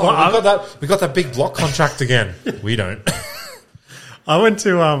got that big block contract again. We don't. I went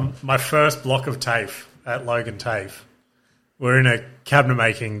to my first block of TAFE at Logan TAFE. We're in a cabinet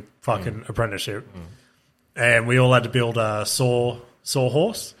making fucking apprenticeship, and we all had to build a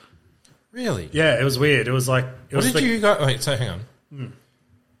sawhorse. Really? Yeah, it was weird. It was like you guys? Wait, so hang on.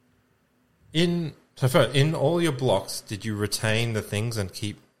 In all your blocks, did you retain the things and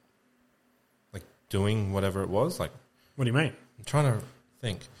keep like doing whatever it was? Like, what do you mean? I'm trying to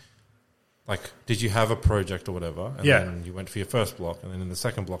think. Like, did you have a project or whatever? And then you went for your first block, and then in the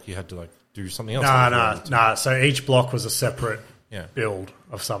second block you had to like do something else. Nah. So each block was a separate build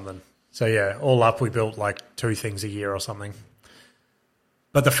of something. So yeah, all up we built like 2 things a year or something.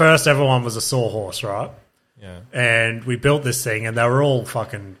 But the first ever one was a sawhorse, right? Yeah. And we built this thing, and they were all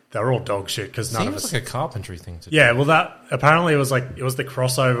dog shit because none of us. Seems like a carpentry thing to do. Yeah, well, that apparently it was the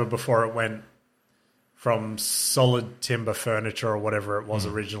crossover before it went from solid timber furniture or whatever it was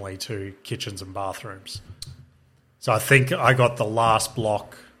originally to kitchens and bathrooms. So I think I got the last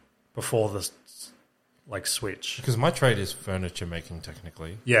block before the switch. Because my trade is furniture making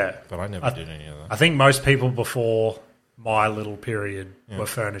technically. Yeah, but I never did any of that. I think most people before my little period were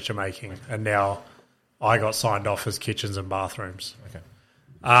furniture making, and now I got signed off as kitchens and bathrooms. Okay.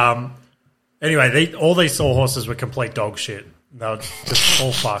 Anyway, all these sawhorses were complete dog shit. They were just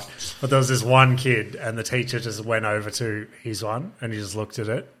all fucked. But there was this one kid, and the teacher just went over to his one, and he just looked at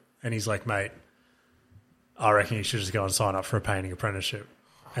it, and he's like, mate, I reckon you should just go and sign up for a painting apprenticeship.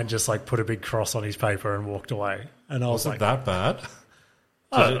 And just like put a big cross on his paper and walked away. And I was Was like, it that bad?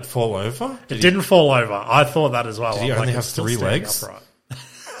 Did it fall over? It didn't fall over. I thought that as well. Did he I'm only like, have it's still 3 standing legs? upright.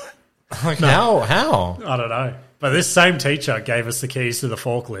 Like, how? I don't know. But this same teacher gave us the keys to the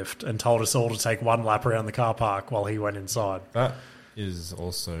forklift and told us all to take one lap around the car park while he went inside. That is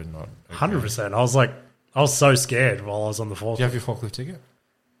also not okay. 100%. I was so scared while I was on the forklift. Do you have your forklift ticket?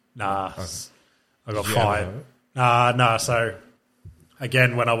 Nah. Okay. I got Did you ever fired. have it? No. So,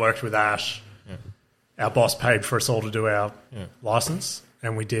 again, when I worked with Ash, our boss paid for us all to do our license.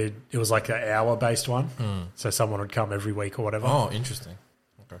 And it was like an hour-based one. So someone would come every week or whatever. Oh, interesting.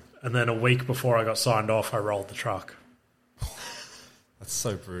 Okay. And then a week before I got signed off, I rolled the truck. That's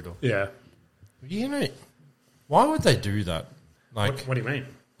so brutal. Yeah. You know, why would they do that? Like, What do you mean?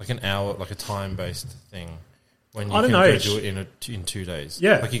 like an hour, like a time-based thing, when you I don't can know. go do it in 2 days.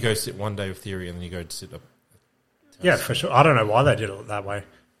 Yeah. Like you go sit one day of theory and then you go to sit up. Yeah, for sure. I don't know why they did it that way.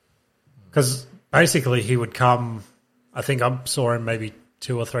 Because basically he would come, I think I saw him maybe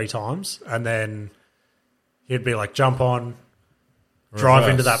 2 or 3 times, and then he'd be like, jump on, drive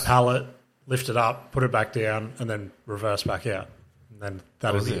into that pallet, lift it up, put it back down, and then reverse back out. And then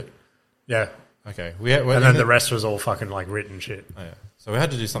that was it. Yeah. Okay. And then the rest was all fucking like written shit. Oh, yeah. So we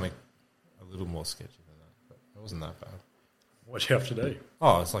had to do something a little more sketchy than that, but it wasn't that bad. What'd you have to do?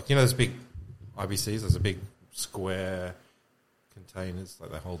 Oh, it's like, you know, those big IBCs, there's a big square containers,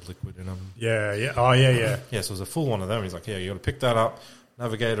 like they hold liquid in them. Yeah. Oh, yeah. Yeah, so it was a full one of them. He's like, yeah, you got to pick that up,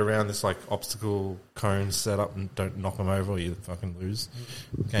 navigate around this like obstacle cone set up, and don't knock them over or you fucking lose.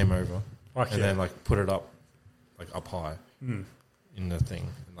 Game over. And then like put it up, like up high in the thing,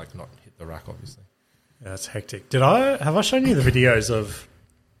 and like not hit the rack, obviously. Yeah, that's hectic. Have I shown you the videos of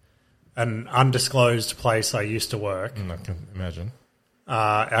an undisclosed place I used to work? I can imagine.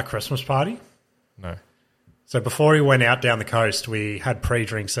 Our Christmas party. No. So before we went out down the coast, we had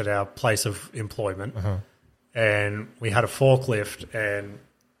pre-drinks at our place of employment, and we had a forklift and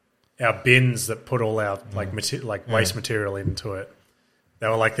our bins that put all our waste material into it. They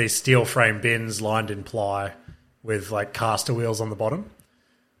were like these steel frame bins lined in ply with like caster wheels on the bottom.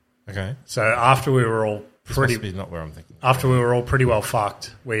 Okay. So after we were all This must be not where I'm thinking. After we were all pretty well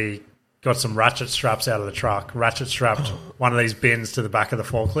fucked, we got some ratchet straps out of the truck, ratchet strapped one of these bins to the back of the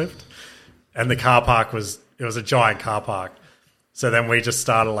forklift, and the car park was a giant car park. So then we just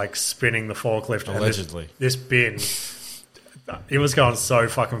started like spinning the forklift. Allegedly. And this bin, it was going so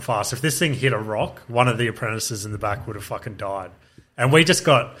fucking fast. If this thing hit a rock, one of the apprentices in the back would have fucking died. And we just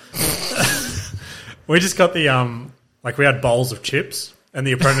got the like we had bowls of chips, and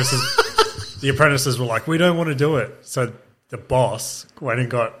the apprentices were like, we don't want to do it. So the boss went and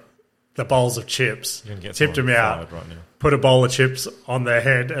got the bowls of chips, tipped them out, right now. put a bowl of chips on their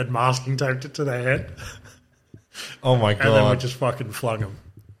head and masking taped it to their head. Oh my god! And then we just fucking flung them.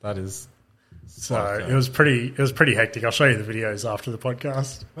 That is so. It was pretty hectic. I'll show you the videos after the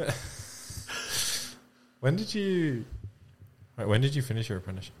podcast. When did you finish your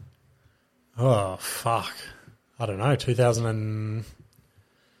apprenticeship? Oh fuck! I don't know.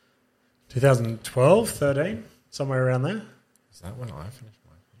 2012, 13, somewhere around there. Is that when I finished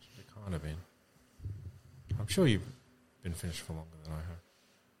my apprenticeship? It can't have been. I'm sure you've been finished for longer than I have.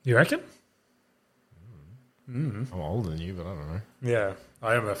 You reckon? I'm older than you, but I don't know. Yeah,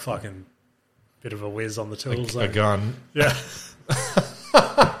 I am a fucking bit of a whiz on the tools. A gun. Yeah.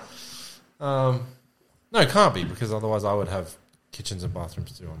 No, it can't be, because otherwise I would have kitchens and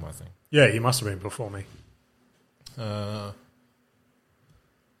bathrooms too on my thing. Yeah, you must have been before me. Okay.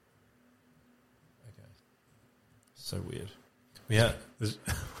 So weird. Yeah.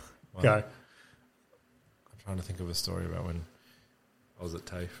 Go. I'm trying to think of a story about when I was at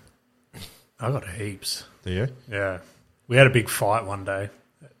TAFE. I got heaps. Do you? Yeah. We had a big fight one day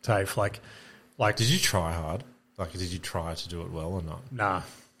at TAFE. Like, Did you try hard? Like, did you try to do it well or not? Nah.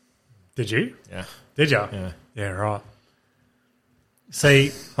 Did you? Yeah. Did you? Yeah. Yeah, right.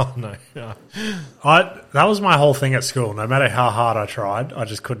 See, Oh, no. Yeah. that was my whole thing at school. No matter how hard I tried, I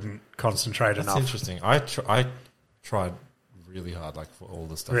just couldn't concentrate That's enough. interesting. I tried really hard, like, for all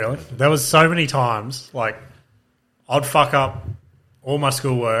the stuff. Really? that I did. There was so many times, like, I'd fuck up all my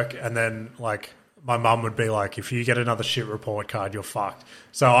schoolwork, and then, like, my mum would be like, if you get another shit report card, you're fucked.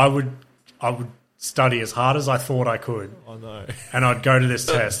 So I would study as hard as I thought I could. Oh, no. And I'd go to this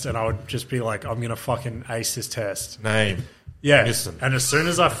test, and I would just be like, I'm going to fucking ace this test. Name. Yeah. Listen. And as soon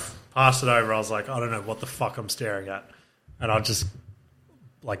as I passed it over, I was like, I don't know what the fuck I'm staring at. And I'd just,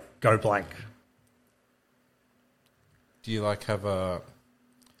 like, go blank. do you like have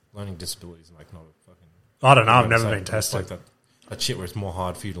learning disabilities and like not a fucking? I don't know. I've never so been it's tested. Like that shit where it's more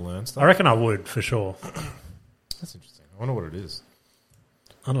hard for you to learn stuff. I reckon I would for sure. That's interesting. I wonder what it is.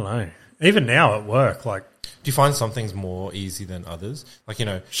 I don't know. Even now at work, like Do you find some things more easy than others? Like, you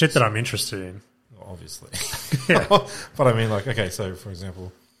know, shit that I'm interested in. obviously. Yeah. But I mean, like, okay, so for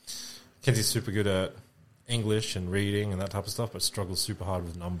example, Kenzie's super good at English and reading and that type of stuff, but struggles super hard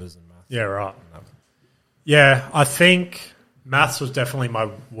with numbers and math. Yeah, right. And Yeah, I think maths was definitely my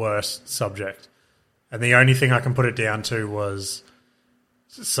worst subject. And the only thing I can put it down to was,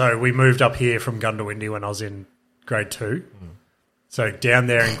 so we moved up here from Gundawindi when I was in grade 2. So down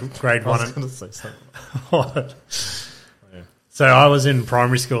there in grade 1. I was going to say something. What? Yeah. So I was in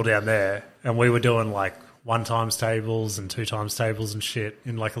primary school down there, and we were doing like 1 times tables and 2 times tables and shit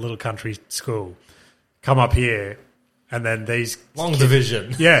in like a little country school. Come up here, and then these Long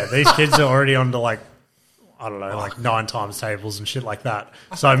division. yeah, these kids are already on to like, I don't know, like 9 times tables and shit like that.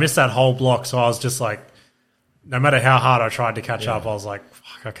 So I missed that whole block. So I was just like, no matter how hard I tried to catch up, I was like,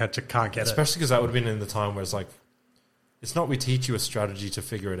 fuck, I can't get it. Especially because that would have been in the time where it's like, it's not we teach you a strategy to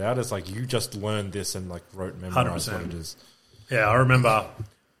figure it out. It's like you just learned this and like memorized 100%. what it is. Yeah, I remember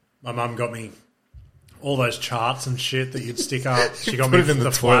my mum got me all those charts and shit that you'd stick up. She got Put me it in the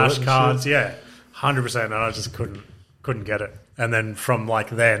the toilet and flashcards. Yeah, 100%. And I just couldn't get it. And then from like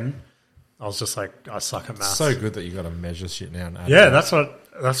then, I was just like, I suck at maths. So good that you got to measure shit now. And add Yeah, it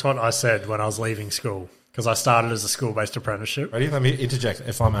up. that's what I said when I was leaving school, because I started as a school-based apprenticeship. Ready? Let me interject.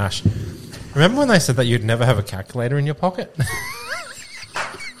 If I'm Ash, remember when they said that you'd never have a calculator in your pocket?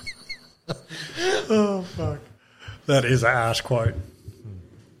 Oh, fuck. That is an Ash quote.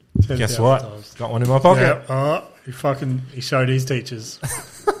 Guess 10,000 what? times. Got one in my pocket. Yeah, he showed his teachers.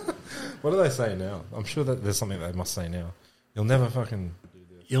 What do they say now? I'm sure that there's something they must say now. You'll never fucking do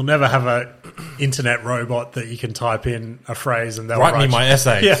this. You'll never have a internet robot that you can type in a phrase and they'll Write me my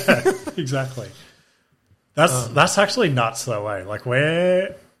essay. Yeah, exactly. That's actually nuts though, eh? Like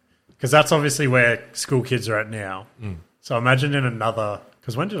because that's obviously where school kids are at now. So imagine in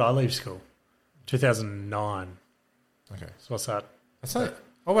because when did I leave school? 2009. Okay. So what's that? That's not,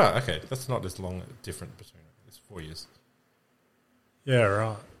 oh, wow. Okay. That's not as long different between it. It's 4 years. Yeah,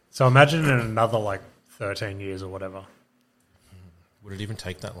 right. So imagine in another like 13 years or whatever. Would it even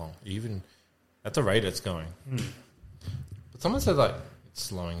take that long? Even at the rate it's going. But someone said like it's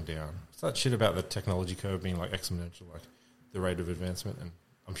slowing down. It's that shit about the technology curve being like exponential, like the rate of advancement. And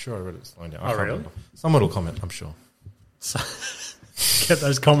I'm sure I read it slowing down. I Oh, can't really? remember. Someone will comment, I'm sure. So get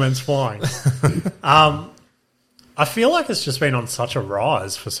those comments flying. I feel like it's just been on such a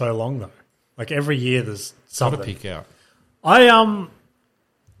rise for so long though. Like every year there's Got to something. peak out.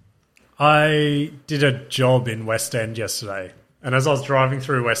 I did a job in West End yesterday, and as I was driving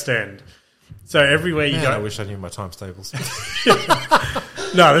through West End, so everywhere you Man, go, I wish I knew my times tables.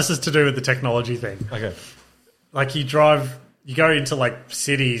 no, this is to do with the technology thing. Okay. Like you go into like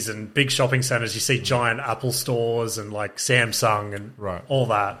cities and big shopping centers, you see giant Apple stores and like Samsung and Right. all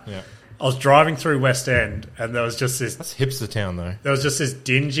that. Yeah. I was driving through West End, and there was just this That's hipster town though. There was just this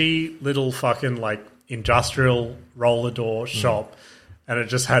dingy little fucking like industrial roller door shop, and it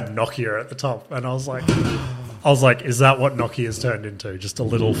just had Nokia at the top. And I was like, is that what Nokia's turned into? Just a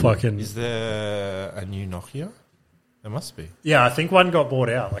little fucking... Is there a new Nokia? There must be. Yeah, I think one got bought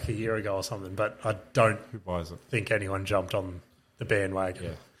out like a year ago or something, but I don't Who buys it? think anyone jumped on the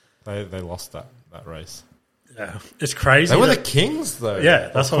bandwagon. Yeah. They lost that race. Yeah. It's crazy. They were the that- kings though. Yeah,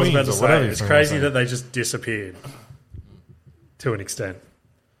 Or that's what I was about to queens or whatever say. you're It's trying to crazy say. that they just disappeared to an extent.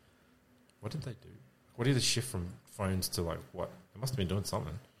 What did they do? What did they shift from phones to like what? They must have been doing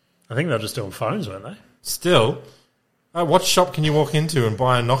something. I think they were just doing phones, weren't they? Still, what shop can you walk into and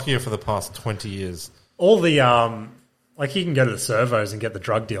buy a Nokia for the past 20 years? All the, like you can go to the servos and get the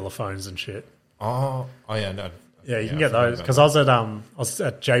drug dealer phones and shit. Oh yeah, no. Yeah, you can I get forgot those. about Because I was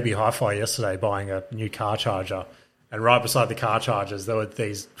at JB Hi-Fi yesterday buying a new car charger, and right beside the car chargers there were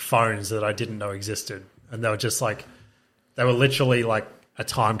these phones that I didn't know existed, and they were just like, they were literally like a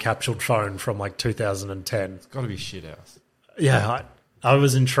time capsuled phone from like 2010. It's got to be shit house. Yeah, I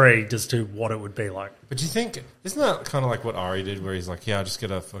was intrigued as to what it would be like. But do you think, isn't that kind of like what Ari did, where he's like, yeah, I'll just get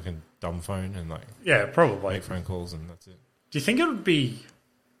a fucking dumb phone and like Yeah, probably. make phone calls and that's it. Do you think it would be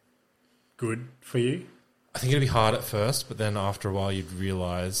good for you? I think it'd be hard at first, but then after a while you'd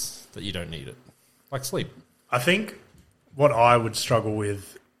realise that you don't need it. Like sleep. I think what I would struggle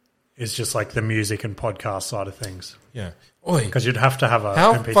with is just like the music and podcast side of things. Yeah. Oi, Because you'd have to have a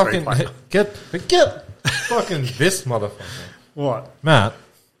how MP3 fucking... player. Get fucking this motherfucker. What? Matt.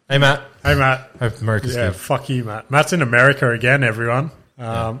 Hey, Matt. Hey, Matt. Hope America's Yeah, good. fuck you, Matt. Matt's in America again, everyone.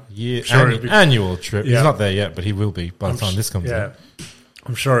 Annual trip. Yeah. He's not there yet, but he will be by the time this comes out.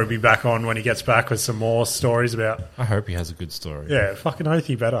 I'm sure he'll be back on when he gets back with some more stories about. I hope he has a good story. Yeah, fucking oath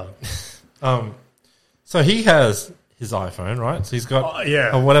he better. So he has his iPhone, right? So he's got yeah.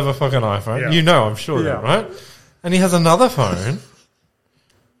 a whatever fucking iPhone. Yeah. You know, I'm sure Yeah. that, right? And he has another phone. And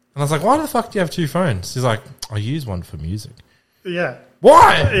I was like, why the fuck do you have two phones? He's like, I use one for music. Yeah.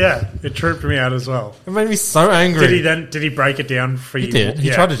 Why? Yeah, it tripped me out as well. It made me so angry. Did he break it down for you? He did. He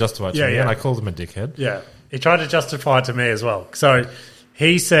Yeah. tried to justify it to me, Yeah. and I called him a dickhead. Yeah. He tried to justify it to me as well. So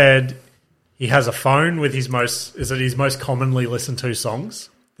he said he has a phone with his most commonly listened to songs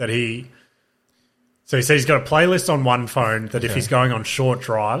that he. So he said he's got a playlist on one phone that if he's going on short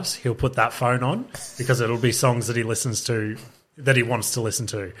drives, he'll put that phone on because it'll be songs that he listens to, that he wants to listen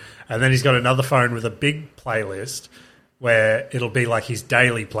to. And then he's got another phone with a big playlist where it'll be like his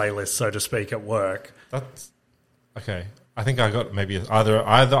daily playlist, so to speak, at work. That's okay. I think I got maybe either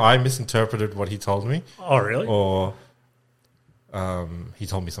I misinterpreted what he told me, Oh, really? or he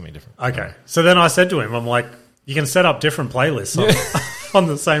told me something different. Okay. So then I said to him, I'm like, you can set up different playlists on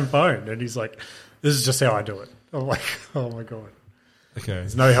the same phone. And he's like, this is just how I do it. I'm like, oh my God. Okay.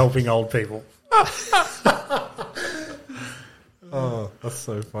 There's no helping old people. Oh, that's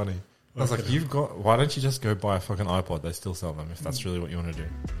so funny. I was like, why don't you just go buy a fucking iPod? They still sell them if that's really what you want to do.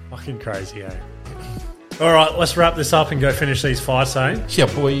 Fucking crazy, eh? All right, let's wrap this up and go finish these fights, eh? Yeah,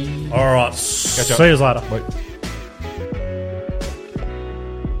 boy. All right. Catch up. See you later. Bye.